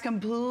dries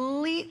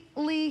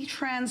completely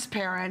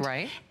transparent.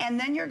 And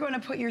then you're going to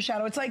put your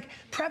shadow. It's like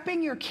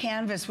prepping your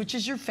canvas, which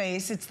is your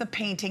face. It's the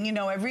painting. You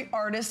know, every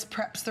artist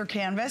preps their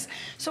canvas.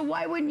 So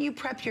why wouldn't you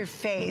prep your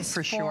face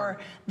for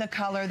the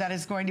color that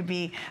is going to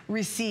be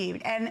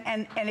received?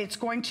 And it's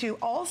going to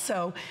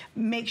also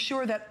make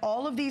sure that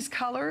all of these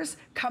colors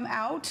come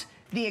out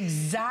the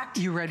exact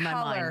color. You read my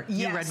mind.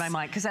 You read my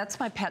mind, because that's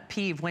my pet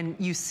peeve. When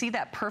you see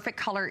that perfect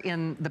color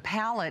in the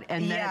palette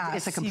and then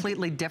it's a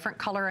completely different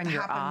color in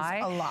your eye.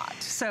 Happens a lot.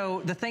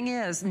 So the thing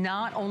is,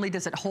 not only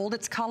does it hold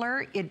its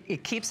color,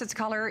 it keeps its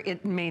color.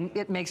 It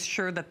makes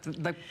sure that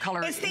the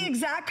color. It's the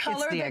exact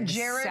color that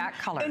Jared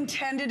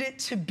intended it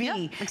to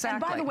be.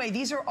 And by the way,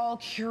 these are all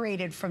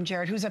curated from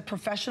Jared, who's a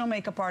professional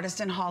makeup artist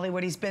in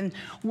Hollywood. He's been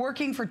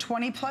working for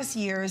 20+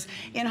 years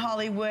in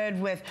Hollywood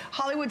with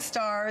Hollywood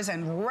stars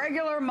and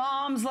regular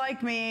moms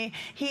like me.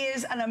 He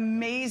is an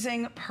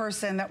amazing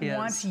person that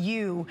wants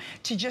you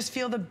to just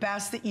feel the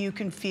best that you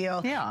can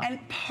feel.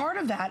 And part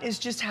of that is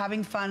just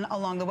having fun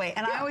along the way.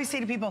 And I always say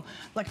to people,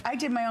 like, I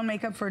did my own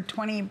makeup for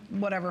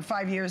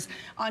 5 years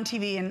on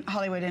TV in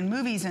Hollywood, and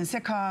movies and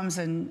sitcoms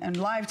and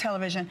live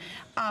television.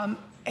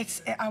 I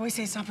always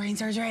say it's not brain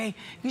surgery.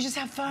 You just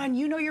have fun.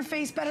 You know your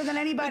face better than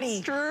anybody.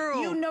 It's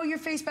true. You know your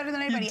face better than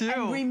anybody. You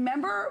do. And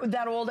remember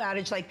that old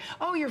adage, like,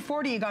 oh, you're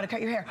 40, you got to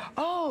cut your hair.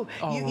 Oh,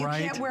 you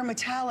can't wear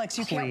metallics.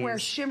 You can't wear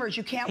shimmers.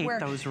 You can't wear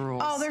those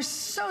rules. Oh, they're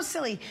so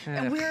silly.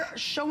 And we're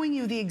showing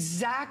you the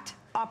exact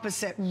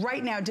opposite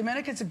right now.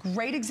 Domenica's a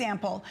great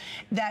example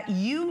that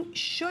you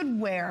should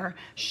wear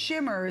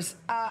shimmers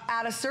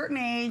at a certain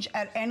age,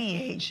 at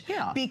any age,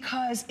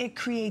 because it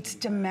creates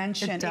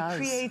dimension. It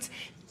creates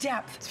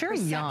depth. It's very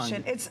young.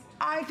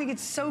 I think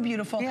it's so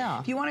beautiful.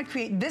 If you want to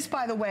create this,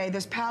 by the way,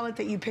 this palette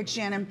that you picked,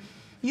 Shannon,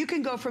 you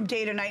can go from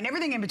day to night and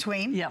everything in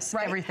between. Yes,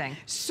 everything.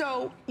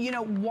 So, you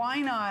know,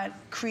 why not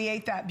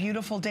create that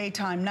beautiful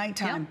daytime,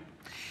 nighttime?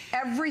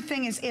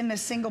 Everything is in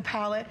this single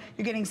palette.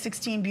 You're getting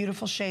 16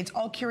 beautiful shades,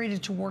 all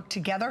curated to work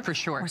together. For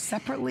sure. Or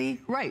separately.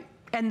 Right.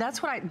 And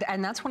that's what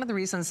that's one of the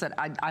reasons that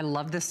I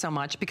love this so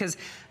much, because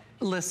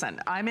listen,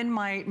 I'm in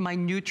my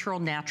neutral,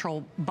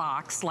 natural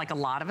box, like a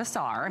lot of us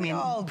are. I mean,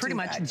 pretty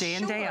much day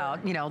in, day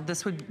out. You know,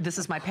 this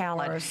is my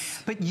palette.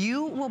 But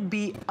you will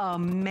be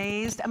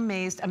amazed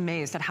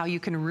at how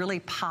you can really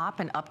pop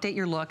and update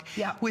your look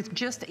with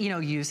just, you know,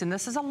 using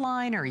this as a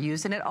liner,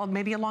 using it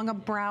maybe along a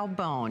brow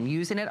bone,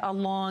 using it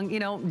along, you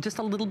know, just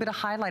a little bit of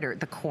highlighter,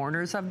 the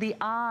corners of the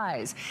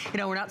eyes. You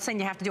know, we're not saying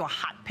you have to do a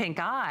hot pink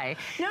eye.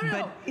 No,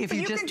 but if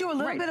you can do a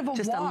little bit of a wash.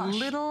 Just a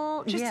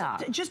little,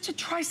 just to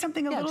try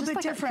something a little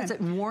bit different.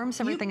 because it warms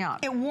everything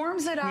up. It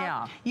warms it up.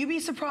 Yeah. You'd be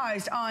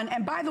surprised on,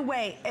 and by the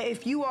way,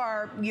 if you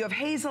have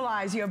hazel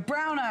eyes, you have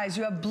brown eyes,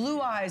 you have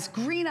blue eyes,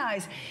 green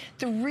eyes,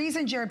 the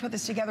reason Jared put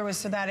this together was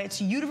so that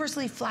it's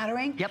universally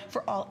flattering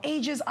for all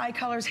ages, eye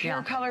colors,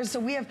 hair colors. So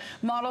we have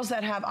models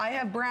that I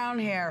have brown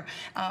hair.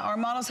 Our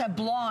models have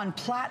blonde,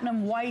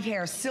 platinum, white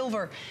hair,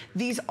 silver.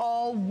 These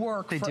all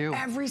work for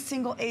every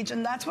single age.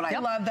 And that's what I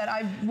love, that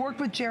I've worked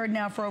with Jared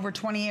now for over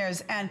 20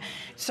 years. And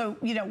so,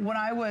 you know, when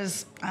I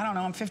was, I don't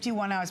know, I'm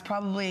 51, I was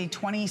probably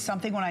 20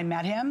 something when I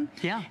met him.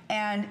 Yeah.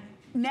 And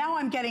now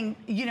I'm getting,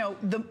 you know,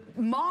 the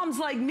moms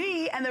like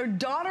me and their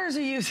daughters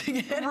are using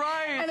it.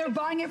 Right. And they're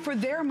buying it for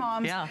their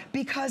moms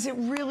because it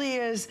really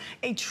is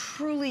a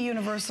truly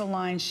universal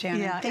line,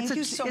 Shannon. Yeah, Thank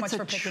you so much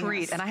for picking us. It's a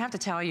treat. And I have to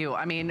tell you,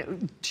 I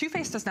mean, Too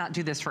Faced does not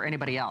do this for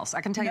anybody else.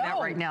 I can tell you that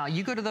right now.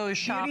 You go to those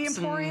shops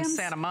in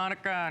Santa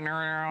Monica. And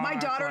my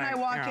daughter and I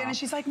walk in and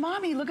she's like,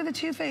 Mommy, look at the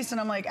Too Faced.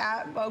 And I'm like,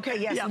 okay,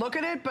 yes, look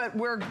at it, but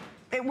we're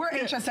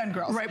HSN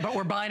girls. Right, but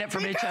we're buying it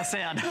from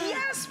HSN.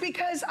 Yes,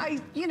 because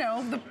you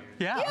know,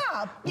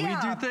 we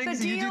do things.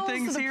 The deals, you do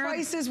things the here.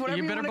 Prices,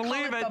 whatever you better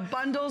believe it. The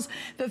bundles,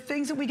 the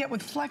things that we get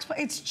with Flex.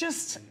 It's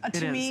just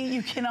to me,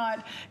 you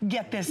cannot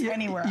get this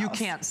anywhere else. You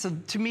can't. So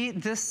to me,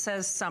 this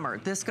says summer.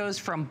 This goes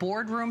from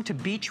boardroom to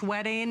beach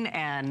wedding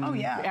and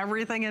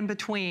everything in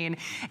between.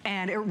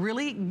 And it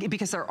really,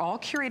 because they're all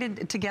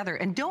curated together.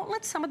 And don't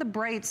let some of the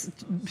brights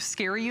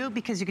scare you,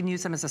 because you can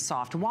use them as a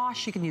soft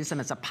wash. You can use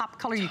them as a pop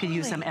color. You can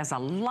use them as a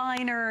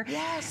liner.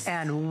 Yes.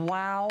 And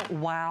wow,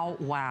 wow,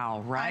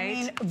 wow, right? I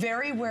mean,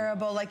 very wearable.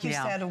 Like you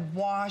said, a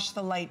wash,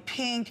 the light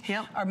pink.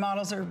 Our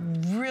models are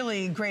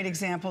really great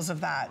examples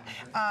of that.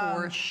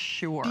 For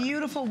sure.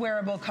 Beautiful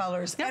wearable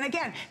colors. And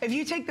again, if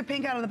you take the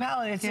pink out of the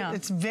palette,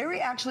 it's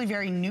actually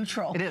very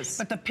neutral. It is.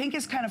 But the pink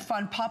is kind of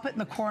fun. Pop it in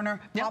the corner,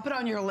 pop it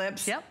on your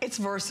lips. It's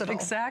versatile.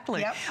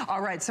 Exactly.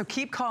 All right, so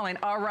keep calling.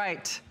 All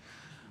right.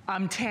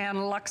 I'm tan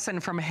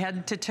luxing from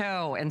head to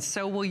toe, and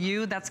so will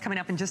you. That's coming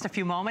up in just a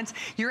few moments.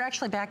 You're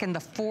actually back in the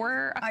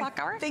 4 o'clock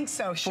hour? I think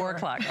so, sure. 4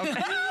 o'clock, okay.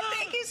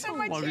 Thank you so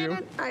much,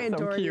 Shannon. I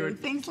adore you.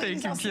 Thanks,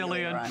 ladies. Thank you,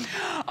 Jillian.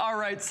 All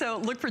right, so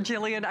look for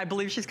Jillian. I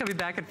believe she's coming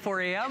back at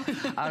 4 a.m.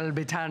 I'll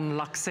be tan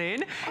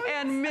luxing.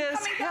 And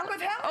Miss Helen.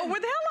 With Helen. Oh,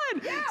 with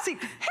Helen. Yeah. See,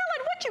 Helen,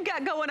 what you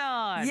got going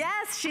on?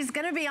 Yes, she's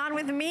going to be on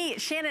with me.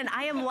 Shannon,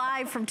 I am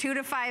live from 2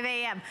 to 5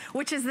 a.m.,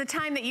 which is the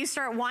time that you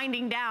start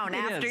winding down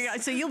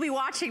so you'll be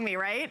watching me,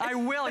 right? I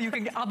will.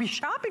 I'll be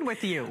shopping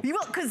with you. You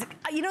will, because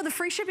you know the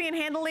free shipping and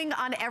handling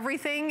on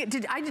everything.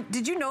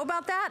 Did you know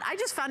about that? I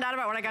just found out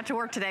about it when I got to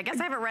work today. I guess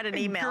I haven't read an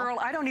email. Girl,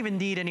 I don't even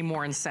need any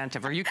more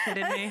incentive. Are you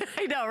kidding me?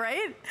 I know,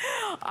 right?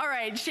 All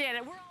right,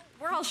 Shannon.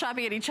 We're all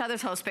shopping at each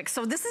other's host picks.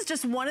 So this is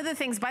just one of the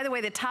things. By the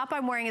way, the top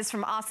I'm wearing is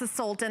from Asa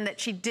Sultan that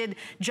she did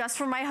just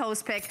for my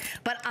host pick.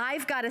 But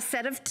I've got a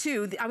set of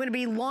 2. I'm going to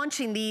be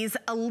launching these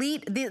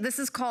elite. This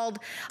is called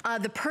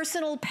the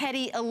Personal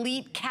Petty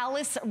Elite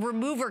Callus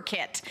Remover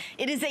Kit.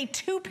 It is a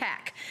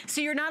 2-pack. So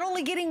you're not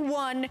only getting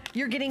 1,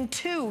 you're getting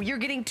 2. You're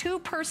getting 2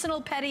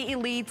 Personal Petty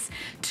Elites,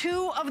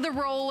 2 of the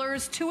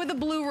rollers, 2 of the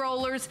blue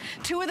rollers,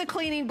 2 of the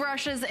cleaning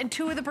brushes, and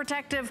 2 of the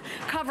protective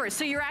covers.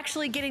 So you're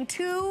actually getting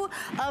 2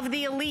 of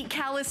the Elite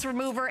Callus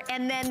Remover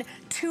and then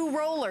 2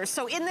 rollers.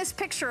 So in this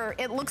picture,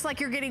 it looks like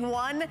you're getting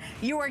 1.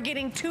 You are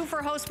getting 2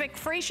 for host pick,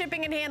 free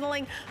shipping and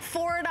handling,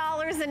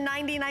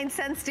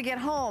 $4.99 to get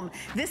home.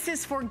 This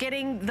is for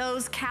getting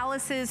those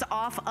calluses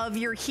off of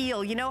your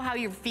heel. You know how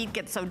your feet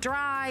get so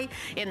dry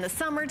in the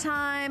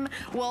summertime?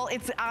 Well,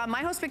 it's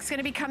my host pick's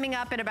gonna be coming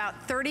up in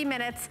about 30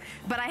 minutes,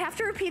 but I have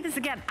to repeat this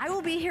again. I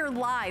will be here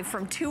live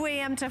from 2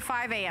 a.m. to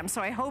 5 a.m.,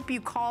 so I hope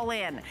you call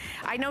in.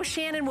 I know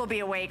Shannon will be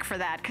awake for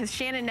that because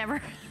Shannon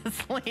never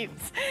sleeps.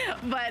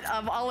 But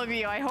of all of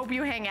you, I hope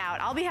you hang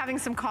out. I'll be having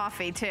some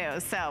coffee too.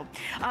 So,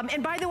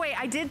 and by the way,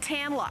 I did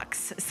tan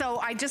lux. So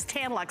I just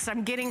tan lux.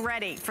 I'm getting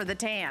ready for the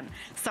tan.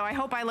 So I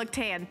hope I look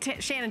tan.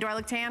 Shannon, do I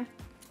look tan?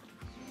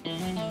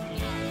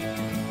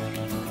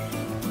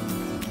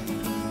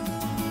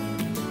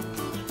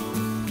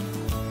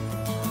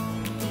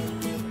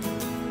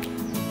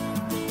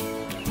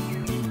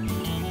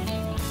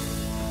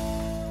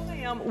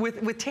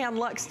 With tan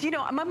lux, you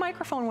know, my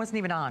microphone wasn't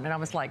even on, and I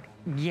was like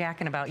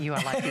yakking about you.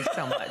 I like you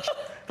so much.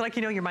 But like,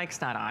 you know, your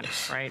mic's not on,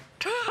 right?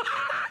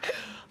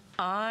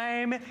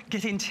 I'm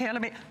getting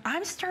tan.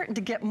 I'm starting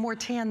to get more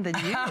tan than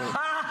you.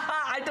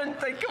 I didn't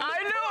think it was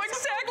I know,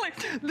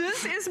 exactly.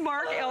 This is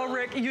Mark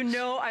Elric. You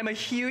know I'm a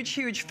huge,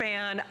 huge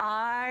fan.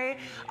 I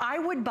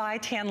would buy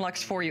Tan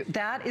Lux for you.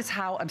 That is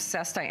how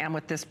obsessed I am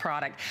with this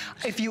product.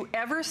 If you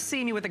ever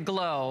see me with a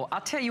glow,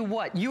 I'll tell you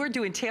what, you are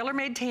doing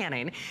tailor-made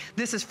tanning.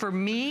 This is for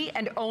me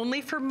and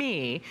only for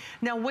me.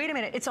 Now, wait a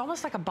minute. It's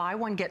almost like a buy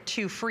one, get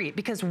 2 free,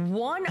 because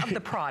one of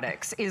the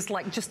products is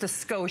like just a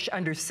skosh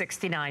under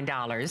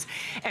 $69.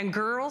 And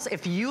girls,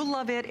 if you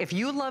love it, if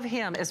you love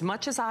him as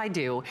much as I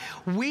do,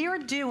 we are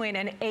doing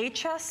an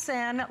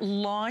HSN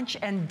launch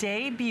and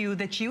debut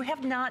that you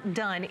have not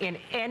done in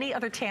any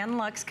other Tan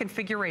Lux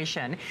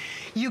configuration.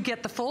 You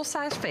get the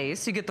full-size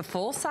face, you get the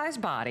full-size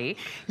body.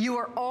 You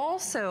are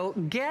also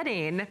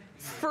getting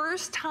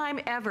First time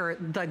ever,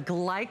 the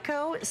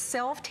Glyco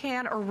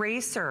Self-Tan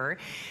Eraser.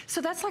 So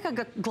that's like a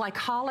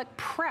glycolic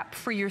prep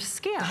for your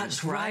skin.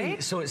 That's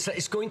right. So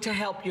it's going to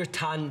help your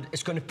tan.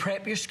 It's going to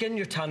prep your skin.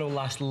 Your tan will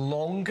last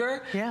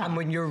longer. Yeah. And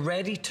when you're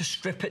ready to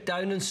strip it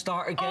down and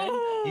start again,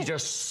 you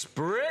just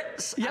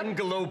spritz and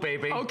glow,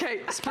 baby.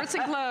 Okay, spritz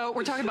and glow.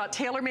 We're talking about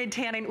tailor-made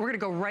tanning. We're going to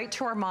go right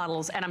to our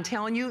models, and I'm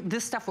telling you,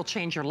 this stuff will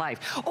change your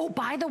life. Oh,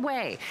 by the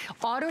way,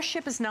 auto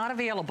ship is not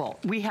available.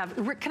 We have,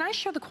 can I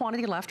show the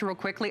quantity left real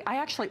quickly? I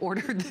actually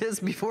ordered this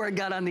before I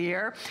got on the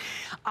air.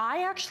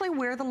 I actually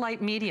wear the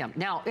light medium.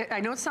 Now,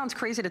 I know it sounds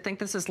crazy to think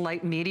this is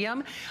light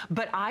medium,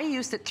 but I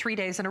used it 3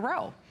 days in a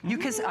row.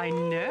 I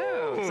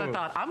know. So I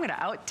thought, I'm going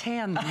to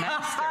out-tan the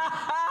master.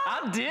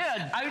 I did.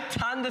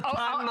 Out-tan the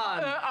tan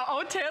man.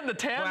 Out-tan the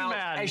tan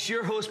man. Well, it's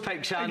your host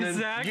pick, Shannon.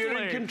 Exactly. You're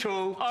in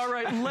control. All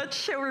right, let's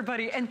show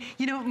everybody. And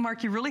you know,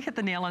 Mark, you really hit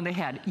the nail on the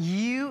head.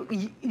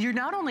 You're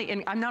not only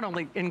in, I'm not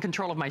only in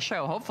control of my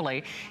show,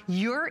 hopefully,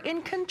 you're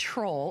in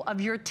control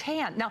of your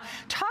tan. Now,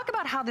 talk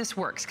about how this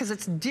works, because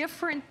it's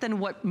different than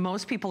what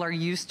most people are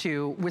used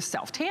to with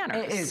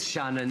self-tanners. It is,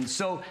 Shannon.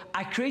 So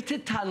I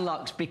created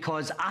Tan-Luxe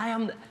because I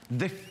am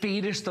the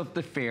fairest of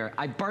the fair.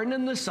 I burn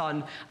in the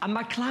sun, and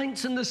my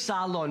clients in the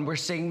salon were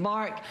saying,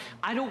 Mark,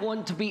 I don't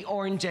want to be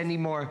orange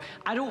anymore.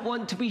 I don't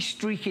want to be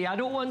streaky. I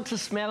don't want to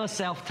smell a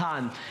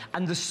self-tan.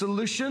 And the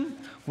solution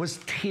was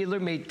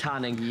tailor-made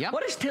tanning. Yep.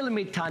 What does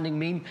tailor-made tanning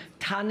mean?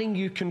 Tanning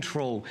you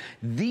control.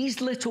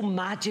 These little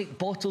magic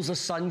bottles of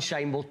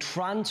sunshine will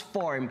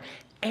transform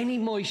any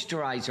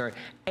moisturizer,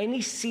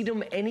 any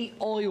serum, any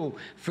oil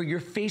for your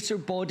face or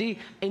body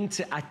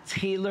into a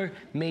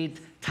tailor-made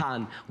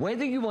tan.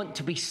 Whether you want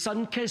to be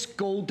sun-kissed,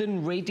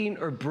 golden, radiant,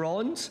 or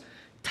bronze,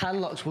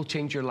 Tan-Luxe will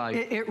change your life.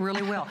 It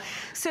really will.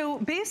 So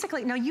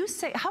basically, now you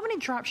say, how many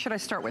drops should I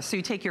start with? So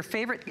you take your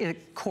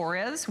favorite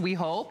Corez, we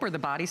hope, or the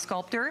Body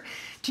Sculptor.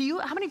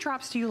 How many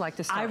drops do you like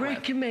to start with? I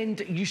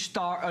recommend you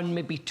start on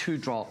maybe 2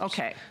 drops.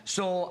 Okay.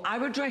 So I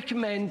would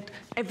recommend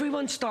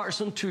everyone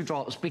starts on 2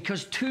 drops,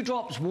 because 2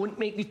 drops won't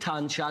make you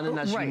tan, Shannon,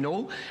 as you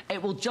know.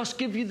 It will just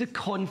give you the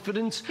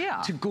confidence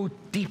to go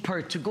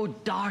deeper, to go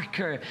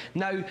darker.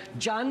 Now,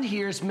 Jan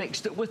here's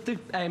mixed it with the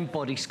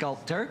Body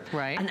Sculptor.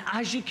 Right. And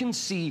as you can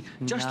see,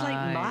 just like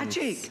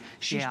magic,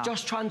 she's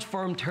just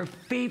transformed her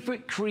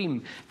favorite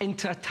cream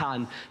into a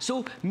tan.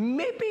 So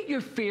maybe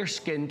you're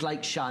fair-skinned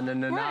like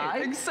Shannon and I.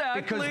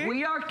 Exactly. Because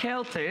we are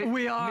Celtic.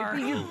 We are.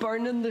 Maybe you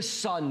burn in the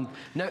sun.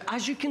 Now,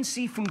 as you can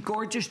see from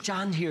gorgeous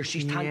Jan here,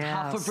 she's tanned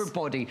half of her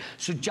body.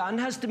 So Jan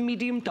has the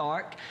medium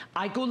dark.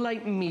 I go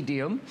light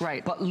medium.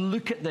 Right. But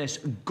look at this.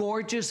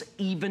 Gorgeous,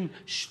 even,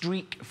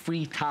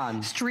 streak-free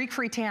tan.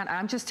 Streak-free tan.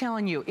 I'm just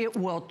telling you, it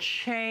will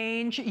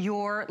change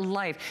your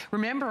life.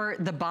 Remember,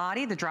 the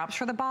body, the drops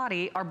for the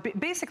body are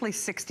basically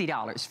 $60,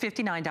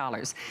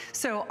 $59.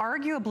 So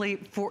arguably,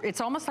 it's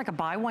almost like a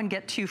buy one,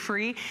 get 2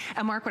 free.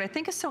 And Mark, what I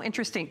think is so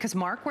interesting, because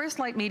Mark wears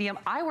light medium,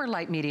 I wear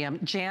light medium,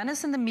 Jan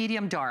is in the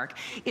medium dark.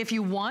 If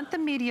you want the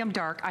medium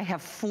dark, I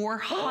have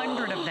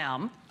 400 of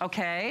them,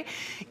 okay?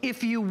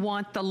 If you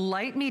want the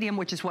light medium,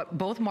 which is what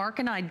both Mark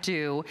and I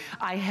do,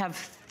 I have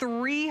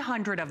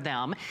 300 of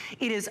them.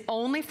 It is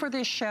only for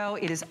this show.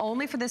 It is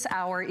only for this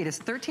hour. It is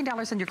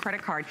 $13 on your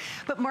credit card.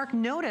 But Mark,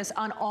 notice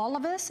on all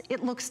of us,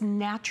 it looks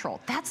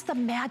natural. That's the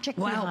magic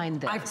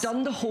behind this. I've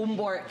done the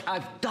homework.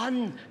 I've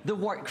done the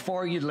work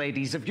for you,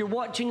 ladies. If you're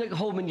watching at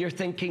home and you're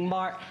thinking,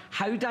 Mark,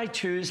 how do I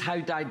choose? How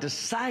do I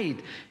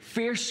decide?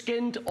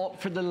 Fair-skinned, opt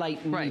for the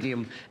light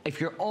medium. If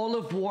you're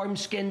olive,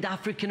 warm-skinned,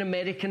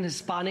 African-American,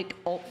 Hispanic,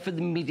 opt for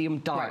the medium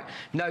dark.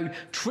 Now,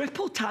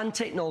 triple tan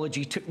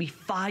technology took me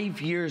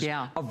 5 years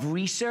of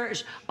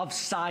research, of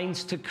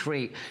science to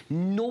create.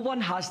 No one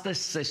has this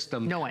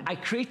system. No one. I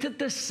created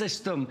this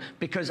system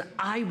because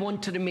I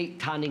wanted to make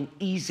tanning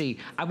easy.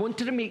 I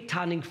wanted to make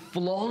tanning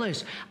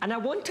flawless. And I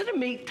wanted to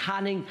make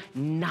tanning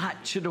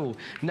natural.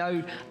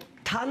 Now,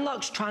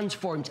 Tan-Luxe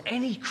transforms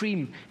any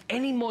cream,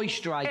 any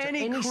moisturizer,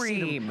 any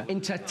serum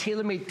into a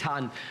tailor-made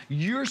tan.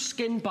 Your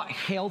skin but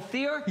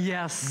healthier.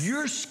 Yes.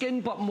 Your skin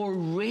but more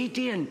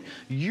radiant.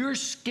 Your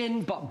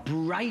skin but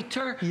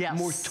brighter. Yes.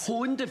 More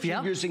toned if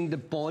you're using the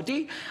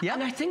body.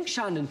 And I think,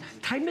 Shannon,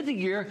 time of the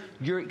year,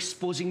 you're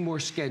exposing more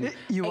skin.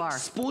 You are.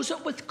 Expose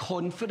it with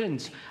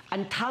confidence.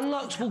 And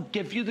Tan-Luxe will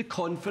give you the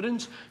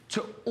confidence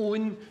to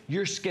own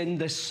your skin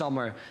this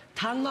summer.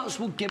 Tan-Luxe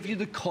will give you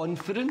the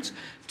confidence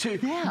to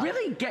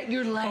really get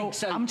your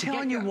legs out, I'm to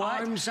telling get you your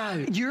what, arms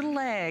out. Your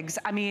legs,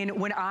 I mean,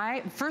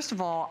 first of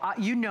all,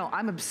 you know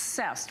I'm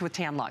obsessed with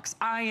Tan-Luxe.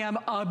 I am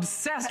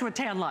obsessed with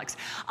Tan-Luxe.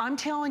 I'm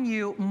telling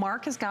you,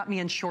 Mark has got me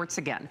in shorts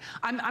again.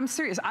 I'm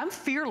serious, I'm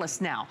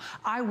fearless now.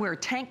 I wear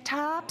tank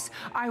tops,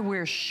 I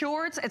wear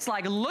shorts. It's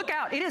like, look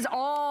out, it is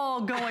all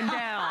going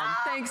down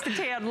thanks to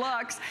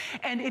Tan-Luxe.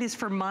 And it is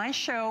for my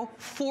show.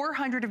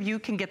 400 of you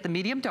can get get the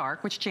medium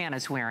dark, which Jan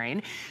is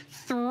wearing.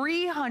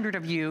 300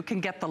 of you can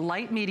get the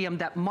light medium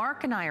that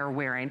Mark and I are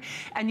wearing.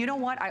 And you know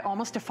what? I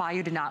almost defy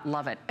you to not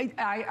love it.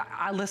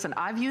 Listen,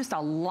 I've used a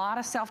lot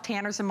of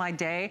self-tanners in my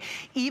day.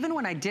 Even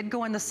when I did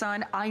go in the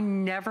sun, I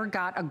never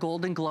got a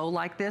golden glow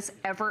like this,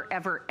 ever,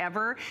 ever,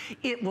 ever.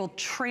 It will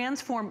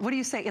transform, what do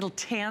you say? It'll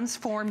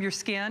transform your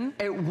skin?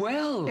 It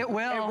will. It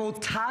will. It will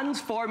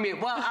transform you.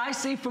 Well, I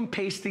say from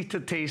pasty to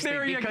tasty.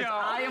 There you because go.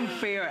 I am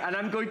fair and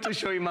I'm going to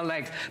show you my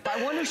legs. But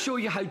I want to show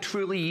you how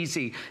truly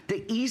easy,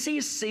 the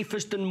easiest,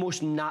 safest and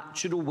most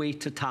natural way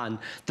to tan.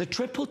 The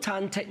triple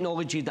tan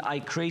technology that I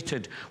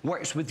created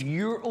works with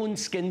your own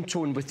skin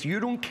tone, with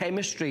your own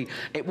chemistry.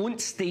 It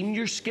won't stain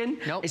your skin.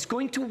 Nope. It's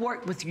going to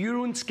work with your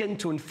own skin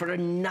tone for a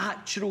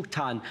natural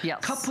tan. Yes.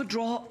 Couple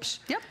drops.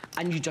 Yep.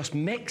 And you just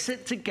mix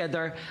it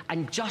together,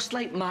 and just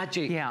like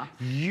magic,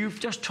 you've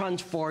just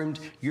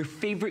transformed your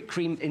favorite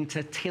cream into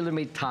a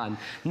tailor-made tan.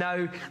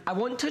 Now, I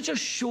want to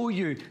just show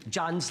you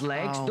Jan's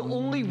legs. The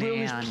only rule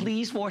is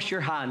please wash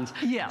your hands.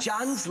 Yes.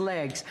 Jan's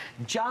legs.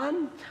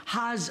 Jan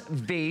has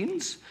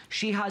veins,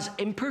 she has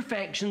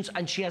imperfections,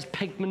 and she has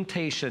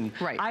pigmentation.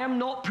 Right. I am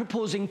not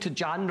proposing to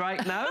Jan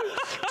right now,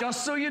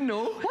 just so you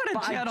know. What a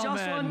but gentleman. I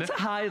just want to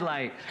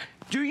highlight.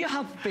 Do you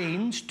have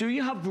veins? Do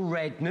you have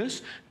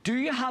redness? Do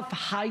you have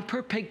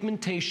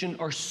hyperpigmentation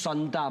or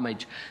sun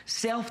damage?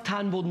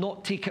 Self-tan will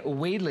not take it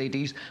away,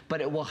 ladies, but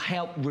it will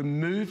help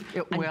remove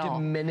and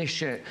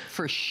diminish it.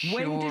 For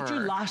sure. When did you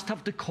last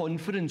have the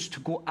confidence to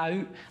go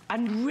out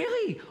and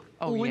really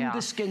own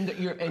the skin that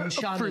you're in,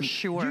 Shannon? For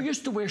sure. You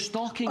used to wear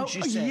stockings,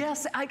 you said.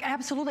 Yes,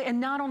 absolutely. And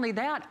not only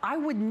that, I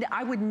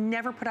would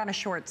never put on a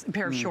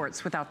pair of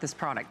shorts without this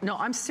product. No,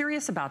 I'm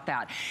serious about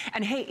that.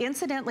 And hey,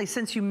 incidentally,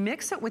 since you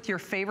mix it with your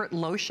favorite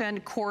lotion,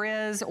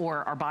 Corez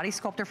or our body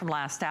sculptor from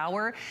last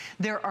hour,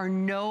 there are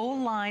no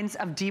lines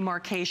of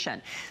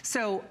demarcation.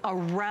 So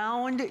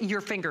around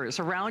your fingers,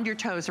 around your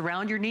toes,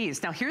 around your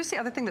knees. Now here's the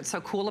other thing that's so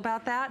cool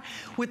about that.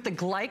 With the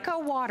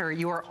Glyco water,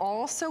 you are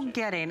also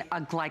getting a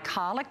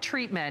glycolic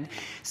treatment.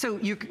 So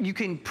you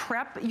can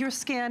prep your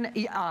skin,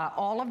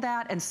 all of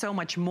that and so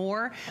much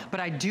more.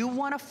 But I do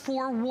want to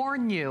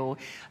forewarn you,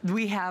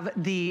 we have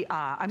the,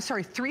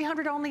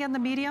 300 only on the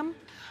medium.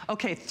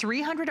 Okay,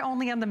 300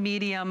 only on the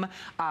medium,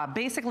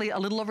 basically a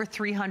little over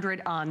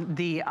 300 on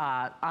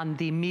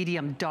the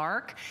medium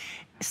dark.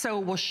 So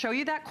we'll show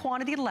you that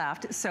quantity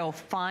left. So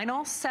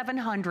final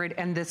 700,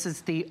 and this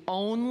is the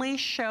only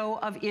show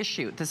of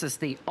issue. This is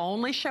the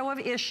only show of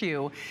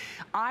issue.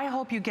 I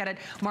hope you get it.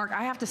 Mark,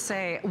 I have to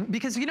say,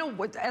 because you know,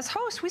 as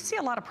hosts, we see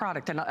a lot of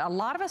product, and a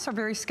lot of us are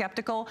very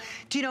skeptical.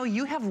 Do you know,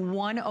 you have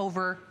won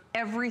over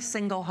every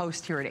single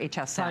host here at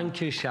HSN. Thank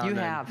you, Shannon. You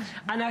have.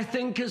 And I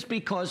think it's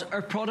because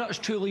our products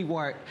truly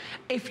work.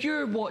 If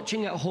you're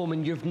watching at home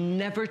and you've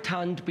never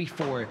tanned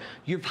before,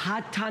 you've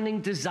had tanning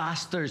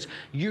disasters,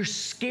 you're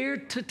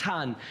scared to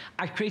tan,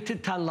 I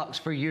created Tan Luxe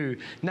for you.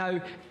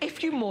 Now,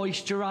 if you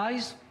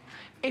moisturize,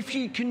 if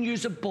you can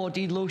use a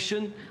body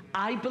lotion,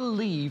 I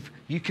believe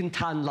you can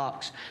tan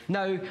Luxe.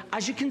 Now,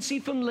 as you can see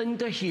from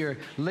Linda here,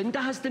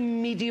 Linda has the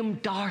medium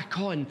dark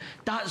on.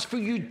 That's for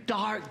you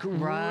dark,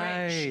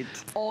 rich,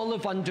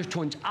 olive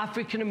undertones,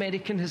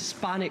 African-American,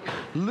 Hispanic.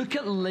 Look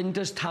at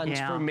Linda's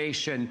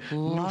transformation.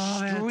 No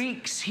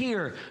streaks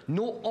here,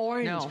 no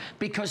orange,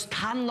 because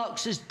Tan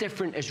Luxe is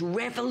different, it's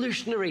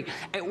revolutionary.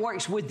 It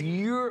works with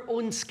your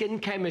own skin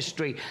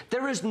chemistry.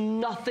 There is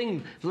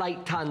nothing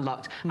like Tan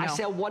Luxe. I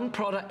sell one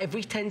product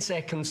every 10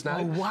 seconds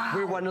now.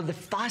 We're one of the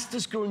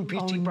fastest growing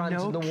beauty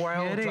brands in the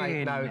world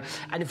right now.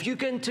 And if you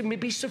get into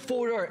maybe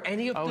Sephora or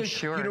any of the,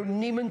 you know,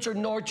 Neiman's or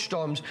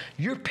Nordstroms,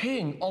 you're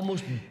paying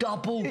almost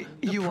double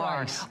the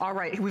price. All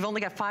right, we've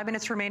only got 5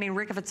 minutes remaining.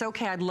 Rick, if it's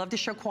okay, I'd love to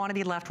show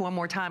quantity left one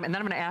more time, and then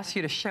I'm gonna ask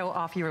you to show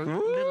off your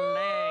little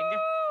leg,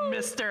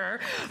 mister.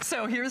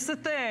 So here's the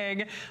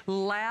thing.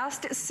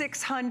 Last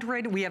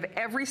 600, we have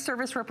every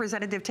service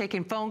representative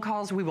taking phone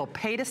calls. We will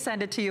pay to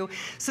send it to you.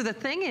 So the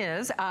thing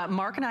is,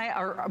 Mark and I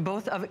are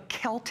both of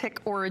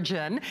Celtic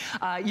origin.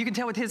 You can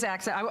tell with his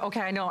accent.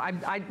 I know,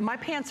 my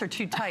pants are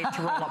too tight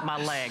to roll up my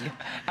leg.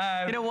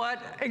 You know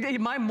what?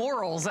 My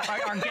morals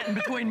are getting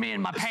between me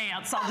and my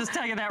pants. I'll just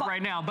tell you that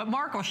right now. But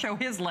Mark will show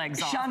his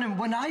legs off. Shannon,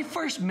 when I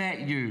first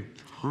met you,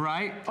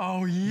 right?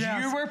 Oh,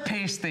 yes. You were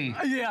pasty.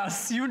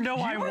 Yes, you know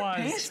I was.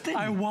 Pasty.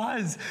 I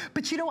was.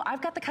 But you know,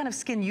 I've got the kind of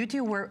skin you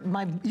do where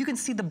you can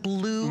see the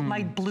blue,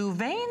 my blue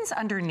veins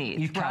underneath,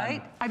 you can.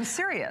 right? I'm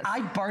serious.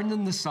 I burn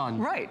in the sun.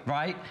 Right.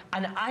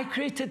 And I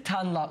created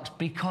Tan Luxe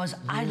because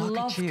I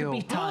love to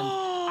be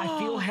tan. I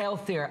feel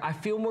healthier. I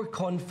feel more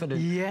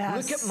confident.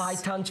 Yes. Look at my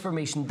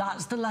transformation.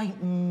 That's the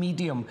light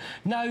medium.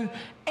 Now,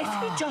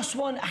 if you just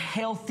want a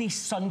healthy,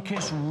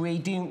 sun-kissed,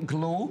 radiant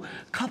glow,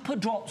 couple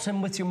drops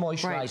in with your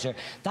moisturizer.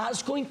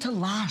 That's going to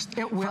last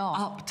for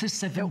up to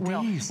 7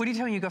 days. What are you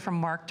telling me? You go from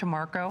Mark to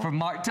Marco? From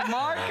Mark to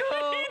Marco.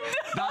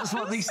 That's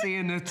what they say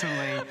in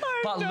Italy.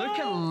 But look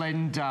at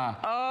Linda.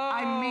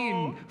 I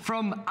mean,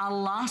 from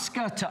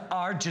Alaska to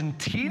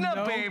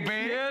Argentina,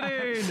 baby.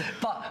 Kidding.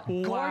 But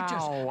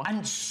gorgeous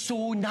and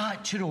so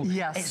natural.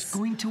 Yes. It's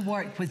going to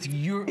work with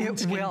your own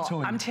skin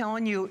tone. I'm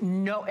telling you,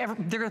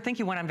 they're gonna think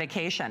you went on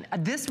vacation.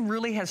 This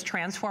really has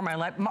transformed my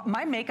life.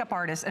 My makeup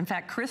artist, in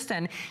fact,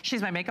 Kristen,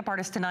 she's my makeup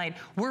artist tonight,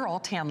 we're all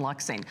tan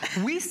luxing.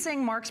 We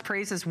sing Mark's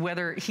praises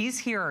whether he's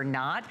here or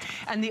not.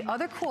 And the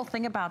other cool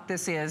thing about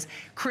this is,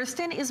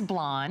 Kristen is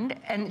blonde,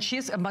 and she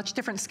has a much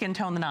different skin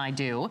tone than I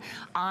do.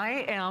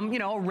 I am, you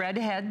know,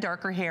 redhead,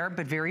 darker hair,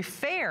 but very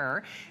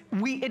fair.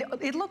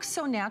 It looks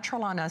so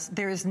natural on us.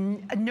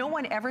 No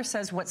one ever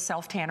says, what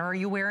self-tanner are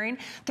you wearing?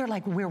 They're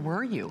like, where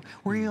were you?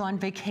 Were you on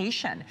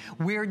vacation?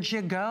 Where'd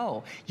you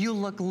go? You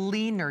look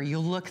leaner, you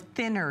look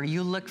thinner,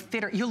 you look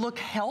fitter, you look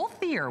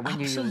healthier when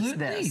you use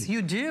this.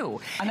 You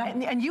do.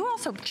 And you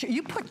also,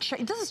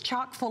 this is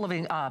chock full of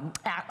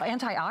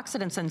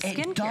antioxidants and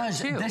skincare. It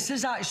does. Too. This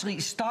is actually,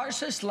 starts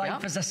this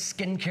life as a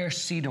skincare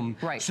serum.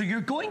 Right. So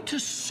you're going to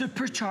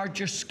supercharge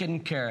your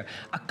skincare.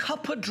 A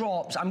couple of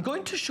drops. I'm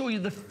going to show you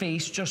the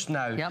face just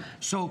now. Yep.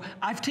 So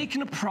I've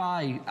taken a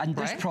pride in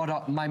this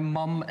product. My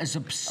mum is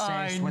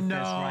obsessed with this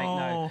right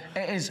now.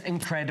 It is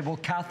incredible.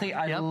 Kathy,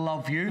 I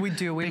love you. We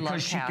do. We love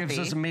because she Kathy. gives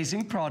us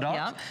amazing products.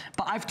 Yep.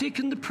 But I've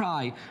taken the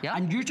pride,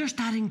 and you're just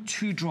adding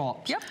 2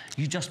 drops. Yep.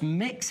 You just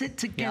mix it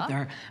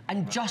together,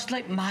 and just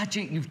like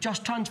magic, you've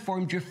just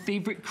transformed your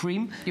favorite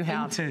cream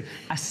into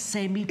a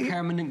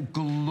semi-permanent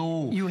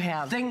glow. You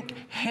have. Think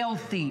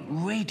healthy,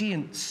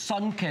 radiant,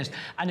 sun-kissed.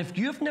 And if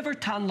you've never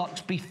tan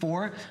luxed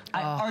before,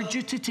 I urge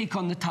you to take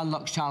on the Tan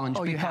Lux Challenge.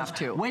 Oh, you have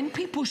to. When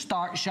people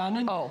start,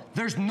 Shannon,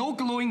 there's no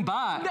glowing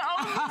back. No,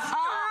 it's true.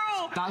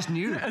 That's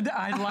new.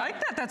 I like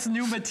that. That's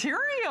new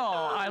material.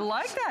 I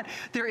like that.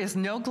 There is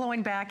no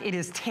glowing back. It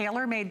is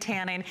tailor-made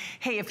tanning.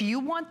 Hey, if you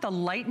want the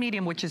light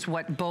medium, which is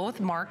what both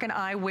Mark and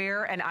I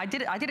wear, and I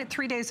did it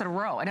 3 days in a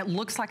row, and it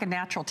looks like a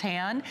natural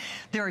tan.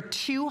 There are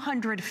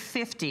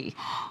 250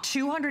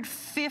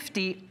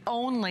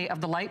 only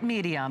of the light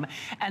medium.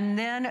 And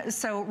then,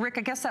 so Rick,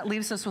 I guess that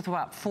leaves us with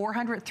what,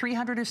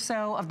 300 or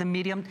so of the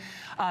medium,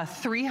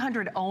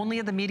 300 only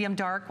of the medium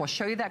dark. We'll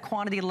show you that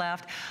quantity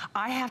left.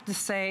 I have to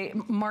say,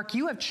 Mark,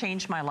 you have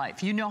changed my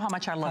life. You know how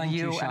much I love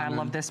you and I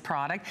love this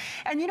product.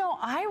 And you know,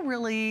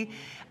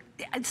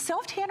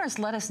 self-tanners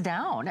let us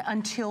down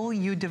until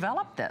you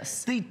developed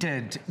this. They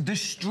did. The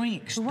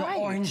streaks, the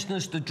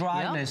orangeness, the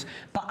dryness.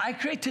 But I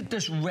created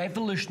this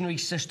revolutionary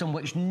system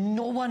which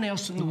no one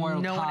else in the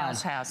world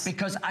has.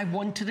 Because I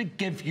wanted to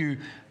give you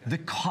the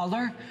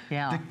color,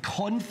 the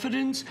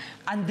confidence,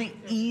 and the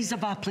ease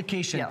of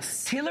application.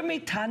 Yes.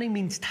 Tailor-made tanning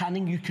means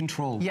tanning you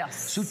control.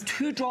 Yes. So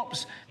 2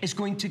 drops is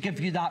going to give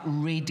you that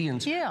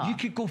radiance. Yeah. You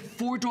could go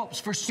 4 drops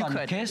for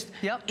sun-kissed,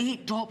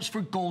 8 drops for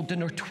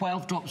golden, or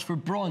 12 drops for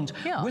bronze.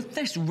 Yeah. With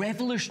this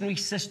revolutionary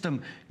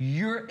system,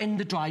 you're in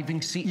the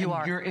driving seat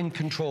and you're in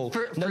control.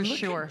 Now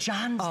look at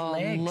Jan's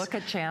legs. Look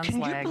at Jan's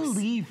legs. Can you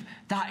believe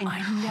that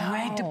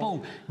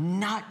incredible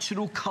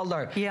natural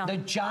color? Yeah. Now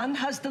Jan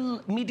has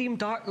the medium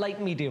dark, light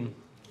medium.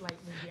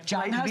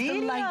 Jan has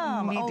the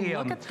light medium.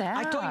 Oh, look at that.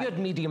 I thought you had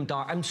medium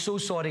dark. I'm so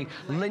sorry.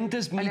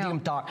 Linda's medium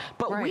dark.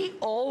 But we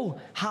all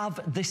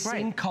have the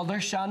same color,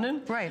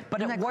 Shannon. Right.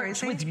 But it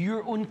works with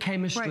your own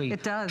chemistry. Right,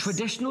 it does.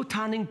 Traditional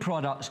tanning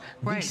products,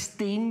 they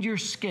stain your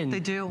skin. They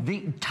do.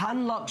 The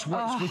Tan Lux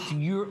works with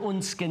your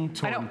own skin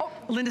tone. I know. Oh,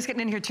 Linda's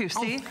getting in here too.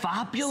 See? Oh,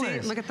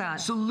 fabulous. See, look at that.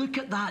 So look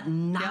at that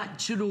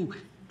natural,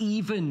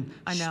 even,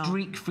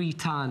 streak-free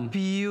tan.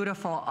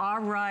 Beautiful. All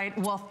right.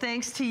 Well,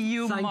 thanks to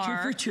you, Mark. Thank you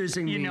for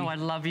choosing me. You know I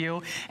love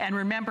you. And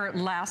remember,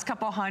 last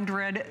couple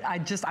hundred, I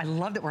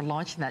love that we're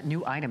launching that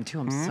new item, too.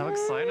 I'm so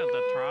excited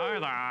to try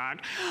that.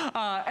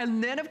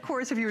 And then, of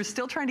course, if you were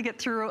still trying to get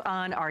through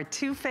on our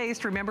Too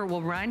Faced, remember,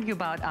 we'll remind you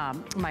about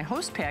my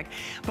host pick,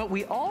 but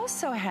we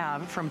also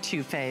have from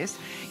Too Faced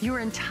your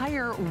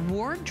entire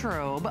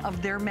wardrobe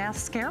of their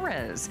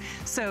mascaras.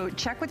 So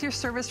check with your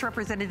service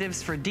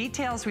representatives for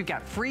details. We've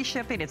got free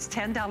shipping. It's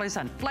 $10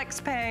 on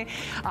FlexPay.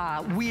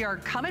 We are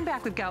coming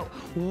back. We've got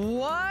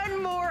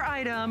one more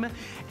item.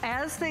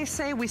 As they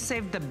say, we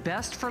saved the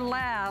best for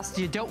last.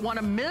 You don't want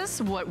to miss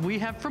what we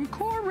have from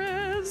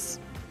Chorus.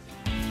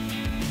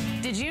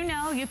 Did you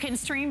know you can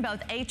stream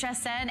both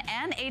HSN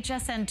and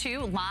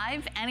HSN2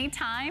 live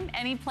anytime,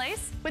 any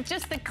place? With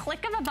just the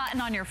click of a button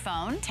on your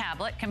phone,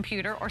 tablet,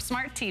 computer, or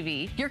smart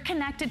TV, you're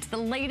connected to the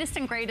latest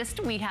and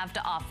greatest we have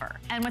to offer.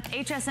 And with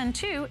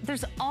HSN2,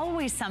 there's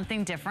always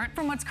something different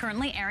from what's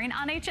currently airing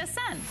on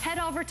HSN. Head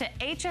over to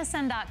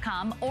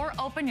hsn.com or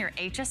open your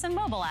HSN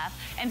mobile app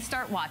and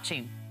start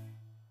watching.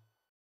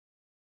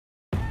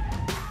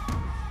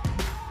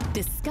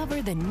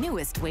 Discover the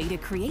newest way to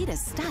create a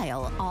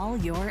style all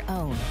your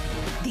own.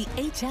 The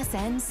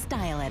HSN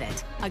Style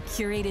Edit, a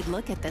curated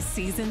look at the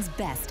season's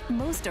best,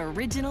 most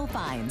original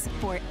finds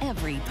for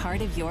every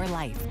part of your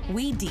life.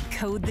 We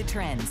decode the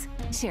trends,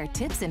 share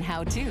tips and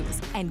how-tos,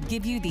 and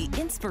give you the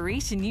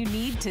inspiration you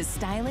need to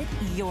style it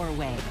your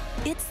way.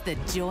 It's the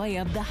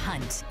joy of the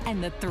hunt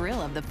and the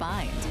thrill of the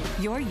find.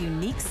 Your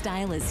unique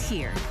style is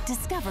here.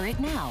 Discover it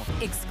now,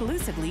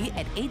 exclusively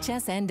at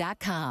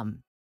hsn.com.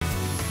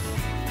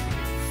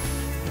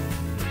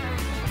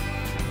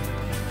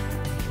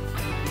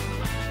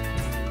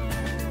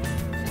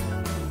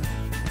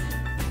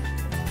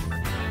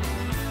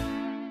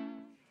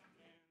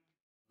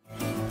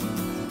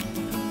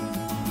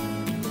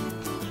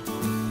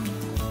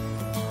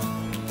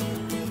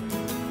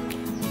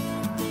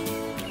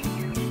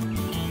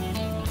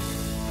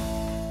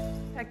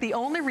 The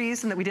only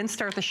reason that we didn't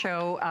start the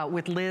show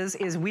with Liz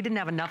is we didn't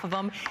have enough of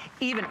them.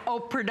 Even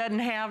Oprah doesn't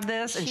have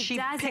this, and she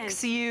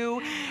picks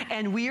you.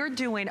 And we are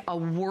doing a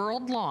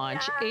world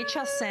launch,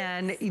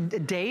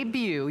 HSN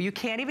debut. You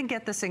can't even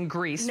get this in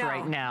Greece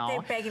right now.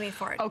 They're begging me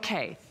for it.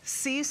 Okay,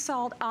 sea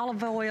salt,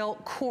 olive oil,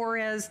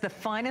 Corez, the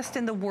finest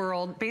in the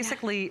world.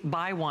 Basically,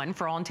 buy one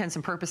for all intents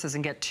and purposes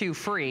and get two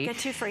free. Get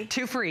two free.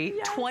 Two free,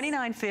 yes.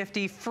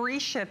 $29.50, free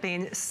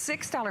shipping,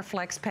 $6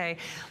 flex pay.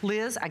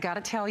 Liz, I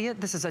gotta tell you,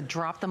 this is a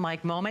drop the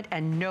mic moment,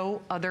 and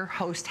no other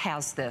host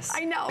has this.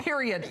 I know.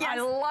 Period. Yes.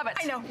 I love it.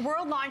 I know.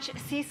 World launch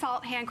sea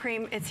salt hand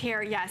cream. It's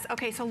here. Yes.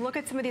 Okay. So look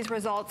at some of these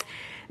results.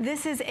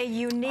 This is a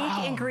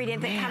unique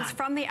ingredient that comes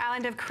from the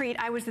island of Crete.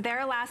 I was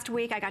there last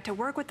week. I got to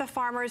work with the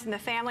farmers and the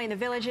family and the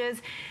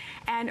villages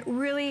and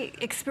really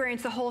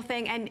experience the whole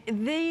thing. And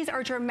these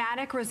are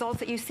dramatic results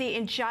that you see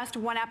in just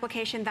one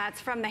application. That's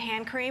from the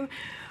hand cream.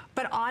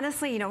 But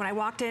honestly, you know, when I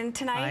walked in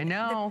tonight, I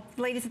know.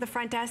 the ladies at the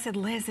front desk said,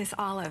 Liz, this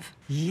olive.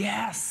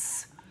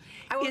 Yes.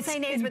 I won't say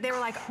names, but they were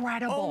like,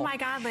 incredible. oh my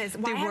God, Liz,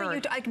 why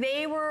haven't you, like,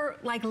 they were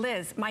like,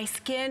 Liz, my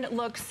skin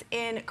looks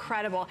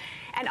incredible.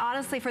 And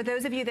honestly, for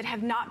those of you that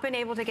have not been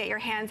able to get your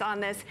hands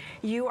on this,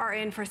 you are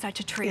in for such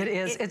a treat. It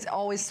is, it's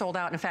always sold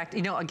out. In fact,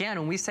 you know, again,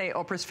 when we say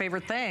Oprah's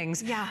favorite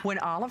things, when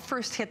Olive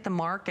first hit the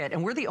market,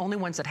 and we're the only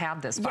ones that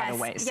have this, by the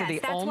way. So the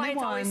that's only why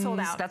it's always sold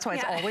out. That's why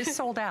it's always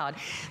sold out.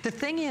 The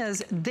thing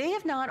is, they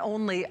have not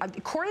only,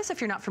 Corez, if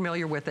you're not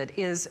familiar with it,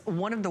 is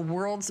one of the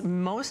world's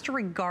most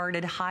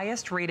regarded,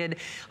 highest rated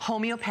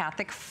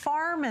homeopathic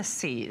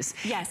pharmacies.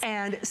 Yes.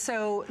 And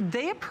so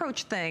they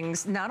approach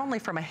things not only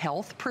from a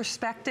health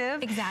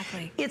perspective.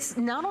 Exactly. It's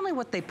not only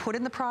what they put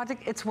in the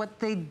product, it's what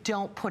they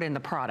don't put in the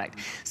product.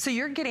 So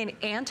you're getting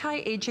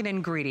anti-aging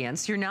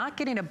ingredients. You're not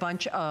getting a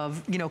bunch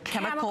of, you know,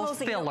 chemical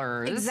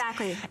fillers.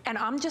 Exactly. And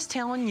I'm just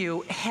telling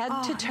you, head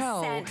to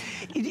toe.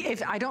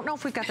 If I don't know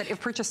if we've got that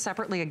if purchased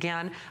separately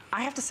again,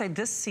 I have to say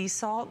this sea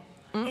salt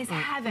is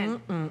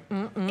heaven.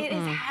 It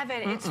is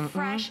heaven. It's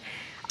fresh.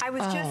 I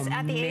was just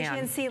at the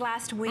agency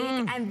last week,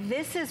 and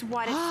this is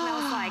what it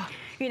smells like.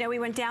 You know, we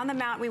went down the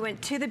mountain, we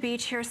went to the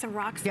beach. Here's some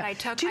rocks that I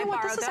took. Do you know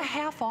what? This is a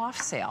half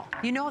off sale.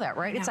 You know that,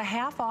 right? It's a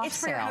half off sale.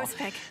 It's for your host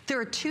pick. There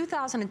are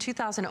 2,000 and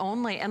 2,000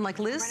 only. And like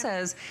Liz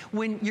says,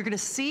 when you're going to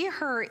see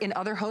her in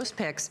other host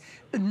picks,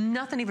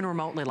 nothing even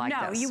remotely like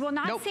this. No, you will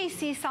not see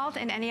sea salt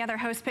in any other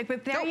host pick,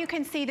 but there you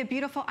can see the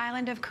beautiful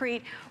island of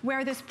Crete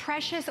where this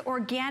precious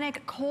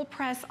organic cold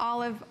press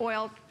olive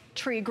oil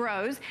tree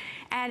grows,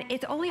 and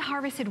it's only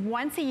harvested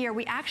once a year.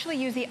 We actually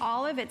use the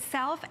olive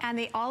itself and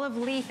the olive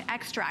leaf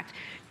extract.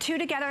 Two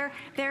together.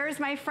 There's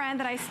my friend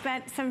that I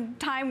spent some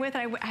time with.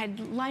 I had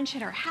lunch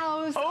at her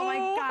house. Oh my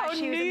gosh,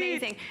 she was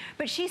amazing.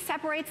 But she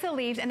separates the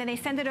leaves and then they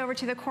send it over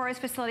to the Corez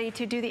facility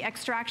to do the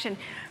extraction.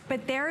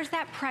 But there's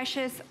that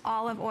precious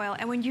olive oil.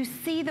 And when you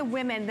see the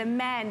women, the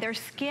men, their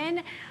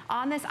skin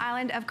on this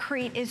island of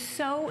Crete is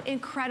so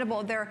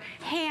incredible. Their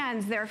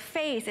hands, their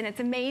face, and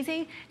it's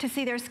amazing to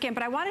see their skin.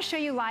 But I want to show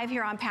you live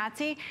here on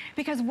Patsy,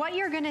 because what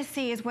you're going to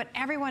see is what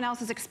everyone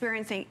else is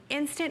experiencing.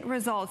 Instant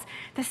results.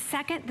 The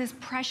second this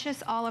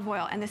precious olive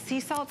oil and the sea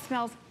salt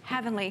smells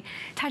heavenly,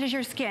 touches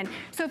your skin.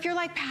 So if you're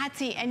like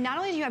Patsy, and not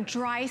only do you have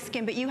dry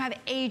skin, but you have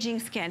aging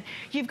skin,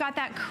 you've got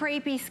that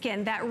crepey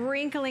skin, that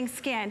wrinkling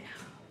skin,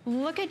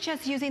 look at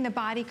just using the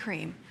body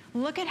cream.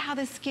 Look at how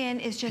the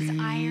skin is just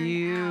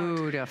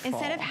ironed out.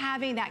 Instead of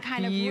having that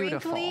kind of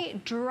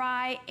wrinkly,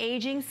 dry,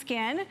 aging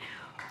skin,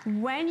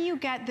 when you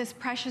get this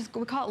precious,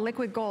 we call it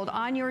liquid gold,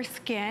 on your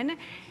skin,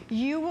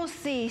 you will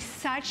see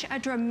such a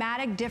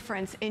dramatic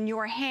difference in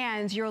your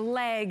hands, your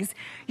legs,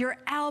 your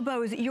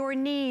elbows, your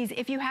knees.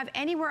 If you have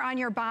anywhere on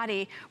your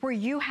body where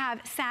you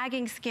have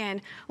sagging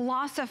skin,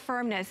 loss of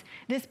firmness,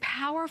 this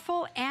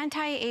powerful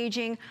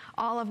anti-aging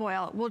olive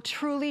oil will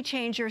truly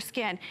change your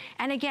skin.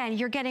 And again,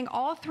 you're getting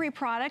all three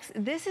products.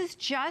 This is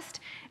just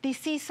the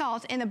sea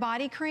salt in the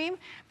body cream,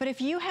 but if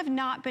you have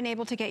not been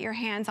able to get your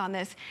hands on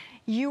this,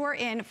 you are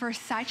in for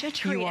such a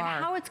treat. You and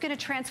are. how it's going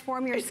to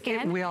transform your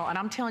skin. It will, and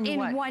I'm telling you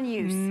what. In one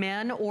use.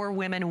 Men or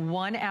women,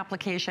 one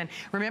application.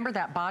 Remember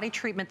that body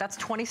treatment, that's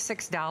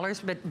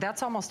 $26, but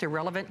that's almost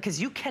irrelevant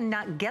because you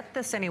cannot get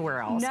this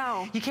anywhere else.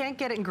 No. You can't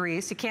get it in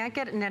Greece. You can't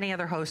get it in any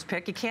other host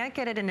pick. You can't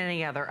get it in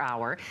any other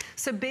hour.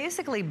 So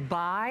basically,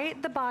 buy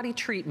the body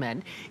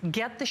treatment,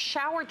 get the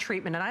shower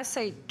treatment, and I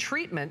say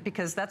treatment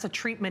because that's a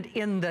treatment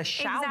in the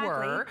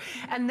shower,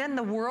 and then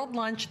the World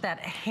Lunch, that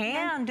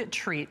hand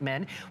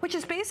treatment, which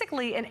is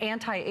basically an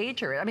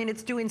anti-ager. I mean,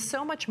 it's doing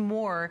so much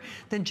more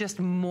than just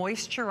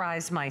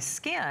moisturize my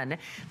skin.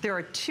 There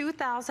are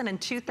 2,000 and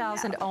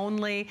 2,000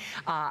 only.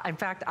 In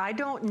fact, I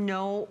don't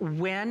know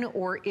when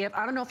or if,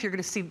 I don't know if you're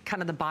gonna see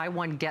kind of the buy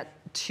one, get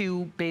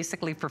two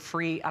basically for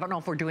free. I don't know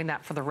if we're doing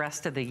that for the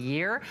rest of the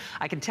year.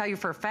 I can tell you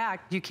for a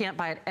fact, you can't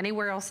buy it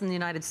anywhere else in the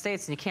United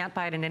States, and you can't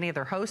buy it in any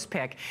other host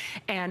pick.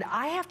 And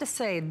I have to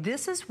say,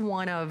 this is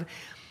one of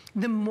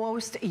the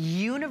most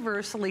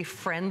universally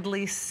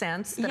friendly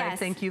scents that I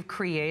think you've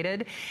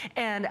created.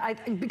 And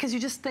because you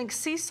just think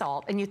sea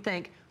salt and you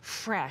think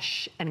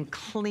fresh and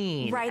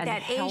clean, right, and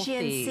that healthy.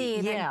 Asian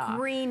sea, the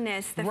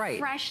greenness, the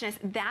freshness.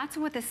 That's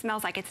what this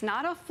smells like. It's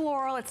not a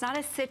floral, it's not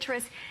a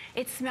citrus.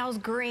 It smells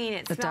green,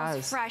 it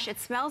smells fresh.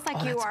 It smells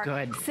like you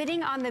are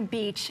sitting on the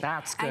beach.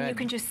 That's good. And you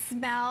can just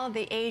smell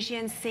the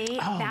Asian sea.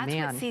 That's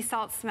what sea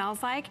salt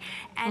smells like.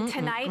 And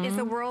tonight is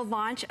the world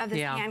launch of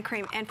this hand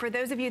cream. And for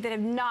those of you that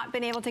have not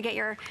been able to get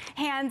your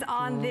hands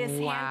on this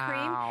hand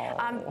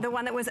cream, the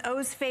one that was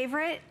O's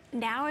favorite,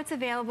 now it's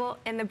available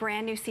in the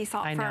brand new sea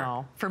salt. I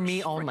know, for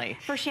me only.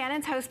 For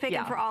Shannon's host pick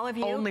and for all of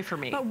you. Only for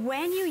me. But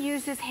when you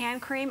use this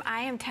hand cream,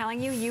 I am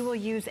telling you, you will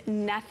use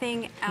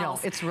nothing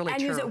else. No, it's really true.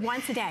 And use it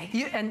once a day.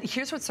 And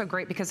here's what's so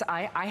great, because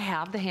I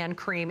have the hand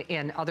cream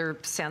in other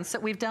scents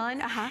that we've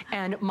done,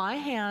 and my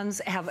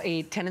hands have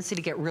a tendency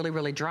to get really,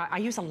 really dry. I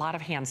use a lot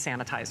of hand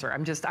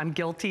sanitizer. I'm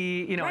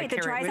guilty, you know. Right,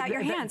 that dries out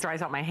your hands. It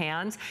dries out my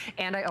hands.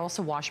 And I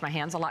also wash my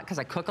hands a lot because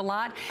I cook a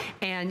lot.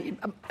 And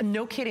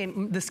no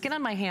kidding, the skin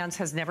on my hands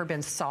has never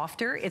been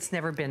softer. It's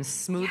never been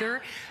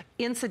smoother.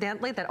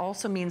 Incidentally, that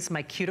also means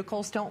my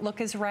cuticles don't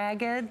look as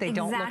ragged. They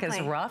don't look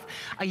as rough.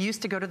 I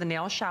used to go to the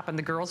nail shop and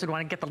the girls would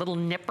want to get the little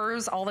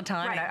nippers all the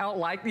time. And I don't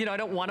like, you know, I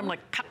don't want them like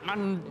cutting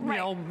on, you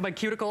know, my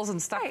cuticles and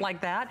stuff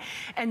like that.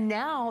 And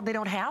now they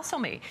don't hassle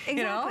me,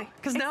 you know,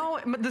 because now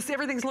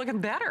everything's looking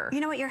better. You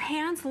know what? Your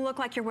hands look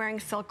like you're wearing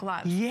silk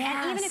gloves.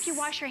 Yes. And even if you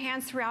wash your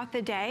hands throughout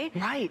the day,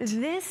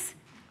 this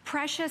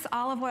precious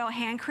olive oil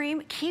hand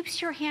cream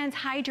keeps your hands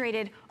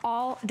hydrated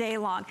all day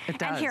long. It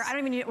does. And here, I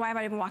don't even, why am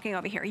I even walking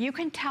over here? You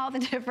can tell the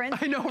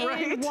difference in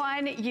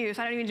one use.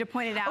 I don't even need to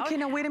point it out. Okay,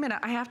 now wait a minute.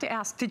 I have to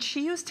ask, did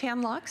she use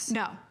Tan Luxe?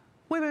 No.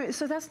 Wait,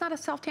 so that's not a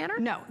self-tanner?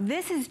 No,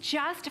 this is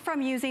just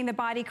from using the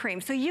body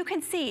cream. So you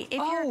can see if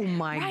you're,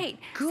 my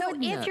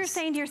goodness. So if you're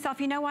saying to yourself,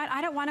 you know what,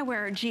 I don't want to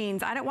wear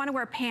jeans, I don't want to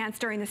wear pants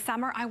during the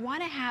summer, I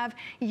want to have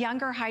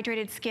younger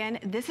hydrated skin,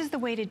 this is the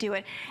way to do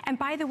it. And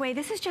by the way,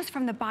 this is just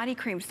from the body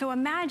cream. So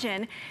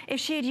imagine if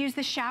she had used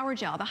the shower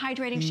gel, the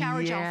hydrating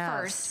shower gel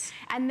first,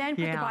 and then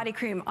put the body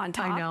cream on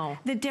top. I know.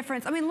 The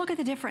difference, I mean, look at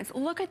the difference.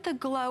 Look at the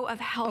glow of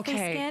healthy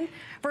skin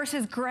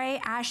versus gray,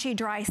 ashy,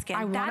 dry skin.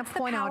 I want to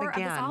point out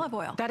again, of this olive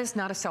oil. That is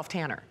not a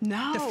self-tanner.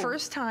 No. The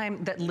first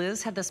time that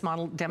Liz had this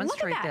model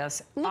demonstrate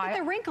this. Look at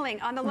the wrinkling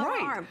on the lower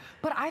arm.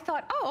 But I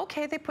thought, oh,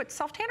 okay, they put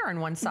self-tanner on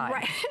one side.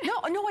 Right. No,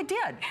 I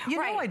did. You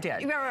know I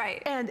did. You're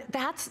right. And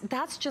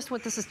that's just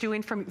what this is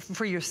doing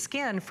for your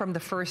skin from the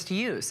first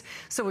use.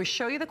 So we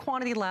show you the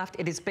quantity left.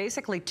 It is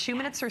basically 2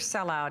 minutes or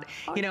sell out.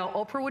 You know,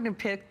 Oprah wouldn't have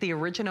picked the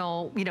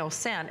original, you know,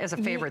 scent as a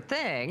favorite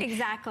thing.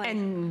 Exactly.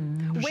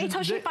 And wait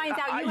till she finds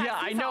out you have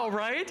I know,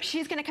 right?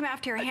 She's gonna come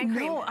after your hand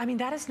cream. No, I mean,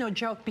 that is no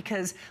joke,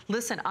 because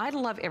listen, I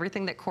love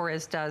everything that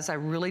Corez does. I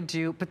really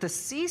do. But the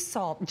sea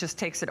salt just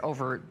takes it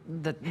over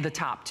the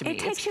top to me. It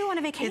takes you on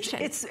a vacation.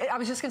 I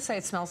was just gonna say,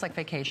 it smells like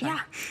vacation. Yeah,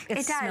 it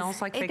does. It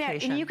smells like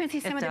vacation. And you can see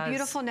some of the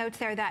beautiful notes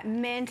there, that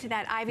mint,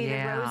 that ivy,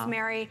 the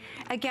rosemary.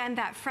 Again,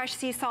 that fresh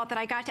sea salt that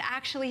I got to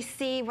actually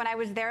see when I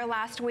was there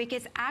last week.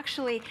 It's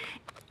actually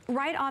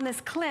right on this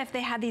cliff.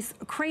 They had these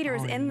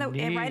craters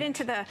right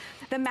into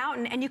the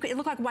mountain, and it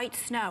looked like white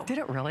snow. Did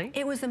it really?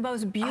 It was the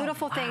most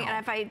beautiful thing. And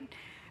if I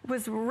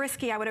was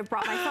risky, I would have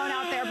brought my phone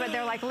out there, but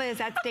they're like, Liz,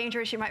 that's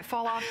dangerous. You might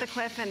fall off the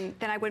cliff, and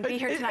then I wouldn't be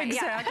here tonight.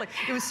 Exactly.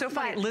 It was so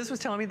funny. Liz was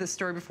telling me this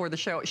story before the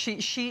show.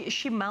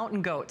 She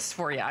mountain goats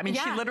for you. I mean,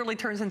 she literally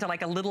turns into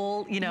like a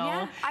little, you know.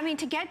 Yeah. I mean,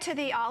 to get to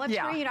the olive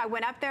tree, you know, I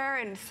went up there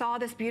and saw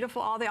this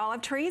beautiful, all the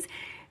olive trees.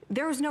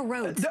 There was no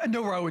roads.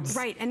 No roads.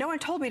 Right, and no one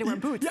told me to wear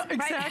boots. Yeah,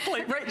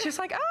 exactly. Right. She's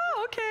like,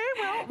 oh, okay,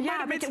 well, might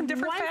have made some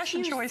different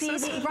fashion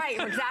choices.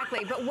 Right,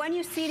 exactly. But when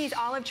you see these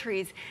olive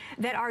trees,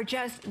 that are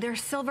just, they're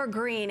silver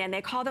green, and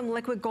they call them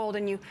liquid gold,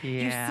 and you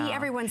see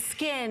everyone's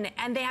skin,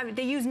 and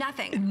they use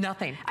nothing.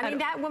 Nothing. I mean,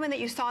 that woman that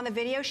you saw in the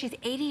video, she's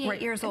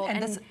 88 years old,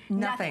 and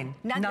nothing.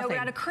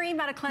 Not a cream,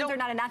 not a cleanser,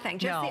 not a nothing,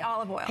 just the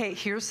olive oil. Hey,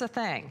 here's the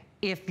thing.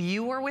 If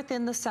you are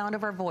within the sound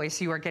of our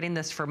voice, you are getting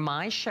this for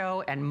my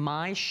show and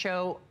my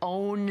show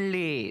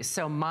only.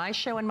 So my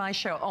show and my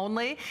show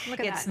only.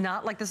 It's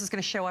not like this is going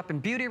to show up in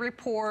Beauty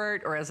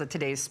Report or as a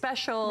Today's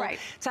Special. Right.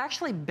 It's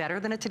actually better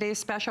than a Today's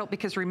Special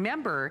because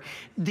remember,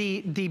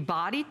 the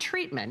body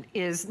treatment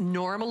is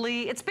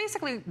normally, it's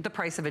basically the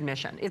price of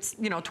admission. It's,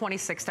 you know,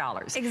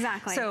 $26.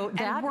 Exactly. So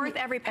that, and worth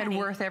every penny. And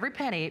worth every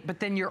penny. But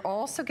then you're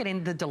also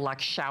getting the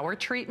deluxe shower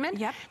treatment.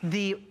 Yep.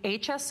 The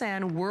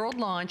HSN World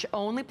Launch,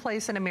 only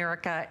place in America,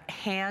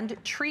 hand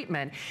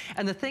treatment.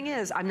 And the thing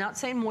is, I'm not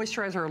saying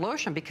moisturizer or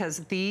lotion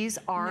because these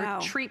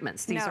are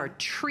treatments. These are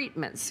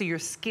treatments. So your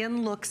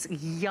skin looks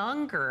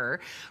younger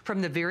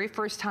from the very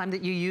first time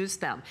that you use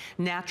them.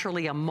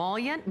 Naturally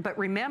emollient, but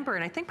remember,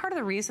 and I think part of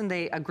the reason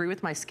they agree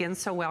with my skin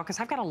so well, because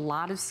I've got a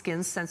lot of skin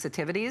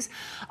sensitivities,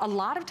 a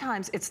lot of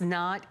times it's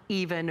not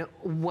even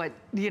what,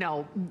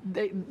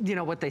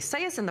 what they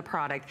say is in the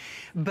product,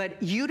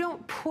 but you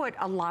don't put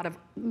a lot of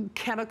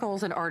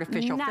chemicals and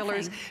artificial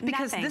fillers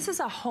because this is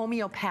a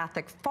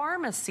homeopathic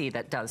pharmacy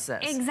that does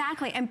this.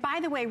 Exactly. And by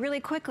the way, really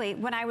quickly,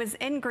 when I was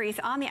in Greece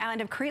on the island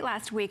of Crete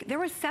last week, there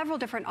were several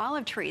different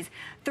olive trees.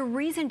 The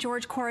reason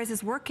George Kouros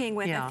is working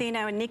with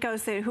Athena and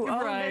Nikos, who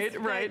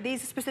own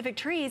these specific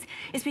trees,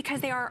 is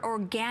because they are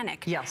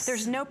organic. Yes.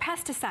 There's no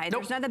pesticides.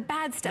 There's none of the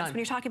bad stuff. When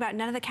you're talking about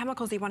none of the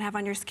chemicals you want to have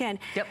on your skin.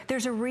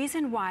 There's a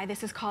reason why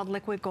this is called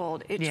liquid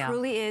gold. It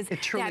truly is.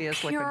 It truly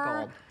is liquid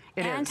gold.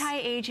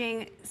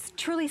 Anti-aging,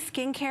 truly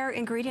skincare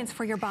ingredients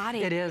for your body.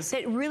 It is.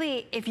 That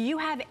really, if you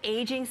have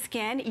aging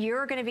skin,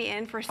 you're going to be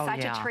in for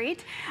such a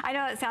treat. I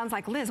know it sounds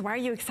like, Liz, why are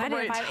you excited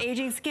if I have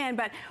aging skin?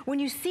 But when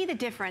you see the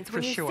difference,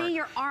 when you see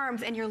your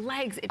arms and your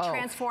legs, it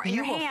transforms, and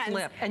your hands. You will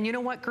flip. And you know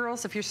what,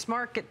 girls? If you're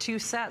smart, get 2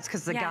 sets,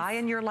 because the guy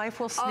in your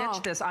life will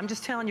snitch this. I'm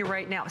just telling you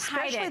right now,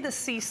 especially the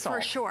sea salt.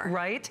 For sure.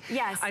 Right?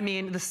 Yes. I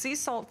mean, the sea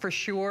salt for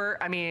sure.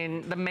 I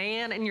mean, the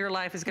man in your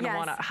life is going to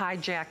want to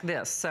hijack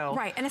this. So.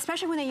 Right, and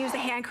especially when they use the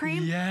hand cream.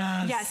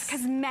 Yes,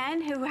 because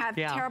men who have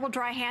terrible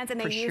dry hands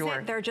and they use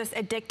it, they're just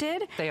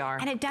addicted. They are.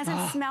 And it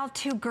doesn't smell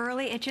too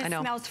girly. It just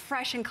smells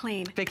fresh and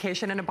clean.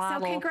 Vacation in a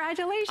bottle. So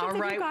congratulations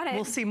if you got it.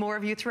 We'll see more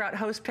of you throughout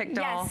Host Pick,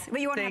 doll. Yes,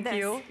 but you won't have this.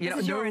 Thank you. This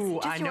is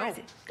yours. I know.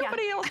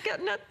 Nobody else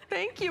getting it.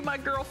 Thank you, my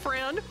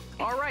girlfriend.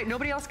 All right,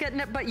 nobody else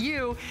getting it but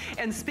you.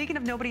 And speaking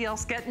of nobody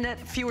else getting it,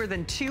 fewer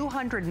than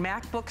 200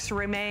 MacBooks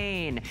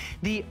remain.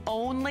 The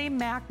only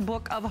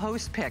MacBook of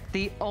Host Pick.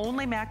 The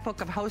only MacBook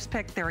of Host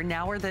Pick. There are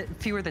now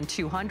fewer than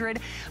 200.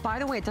 By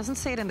the way, it doesn't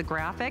say it in the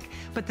graphic,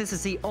 but this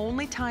is the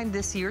only time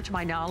this year, to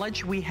my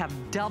knowledge, we have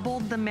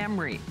doubled the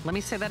memory. Let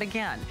me say that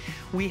again.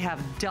 We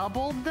have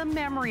doubled the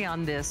memory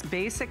on this,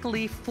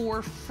 basically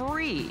for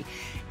free.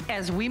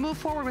 As we move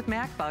forward with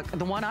MacBook,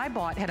 the one I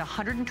bought had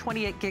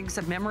 128 gigs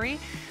of memory.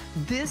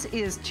 This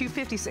is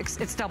 256.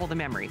 It's double the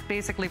memory,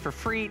 basically for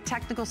free.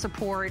 Technical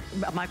support,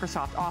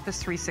 Microsoft Office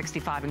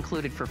 365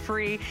 included for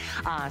free.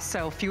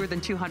 So fewer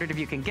than 200 of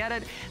you can get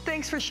it.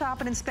 Thanks for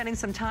shopping and spending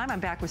some time. I'm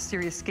back with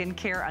Serious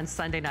Skincare on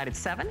Sunday night at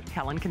 7.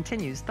 Helen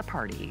continues the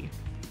party.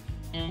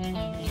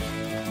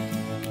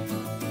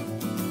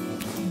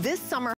 This summer,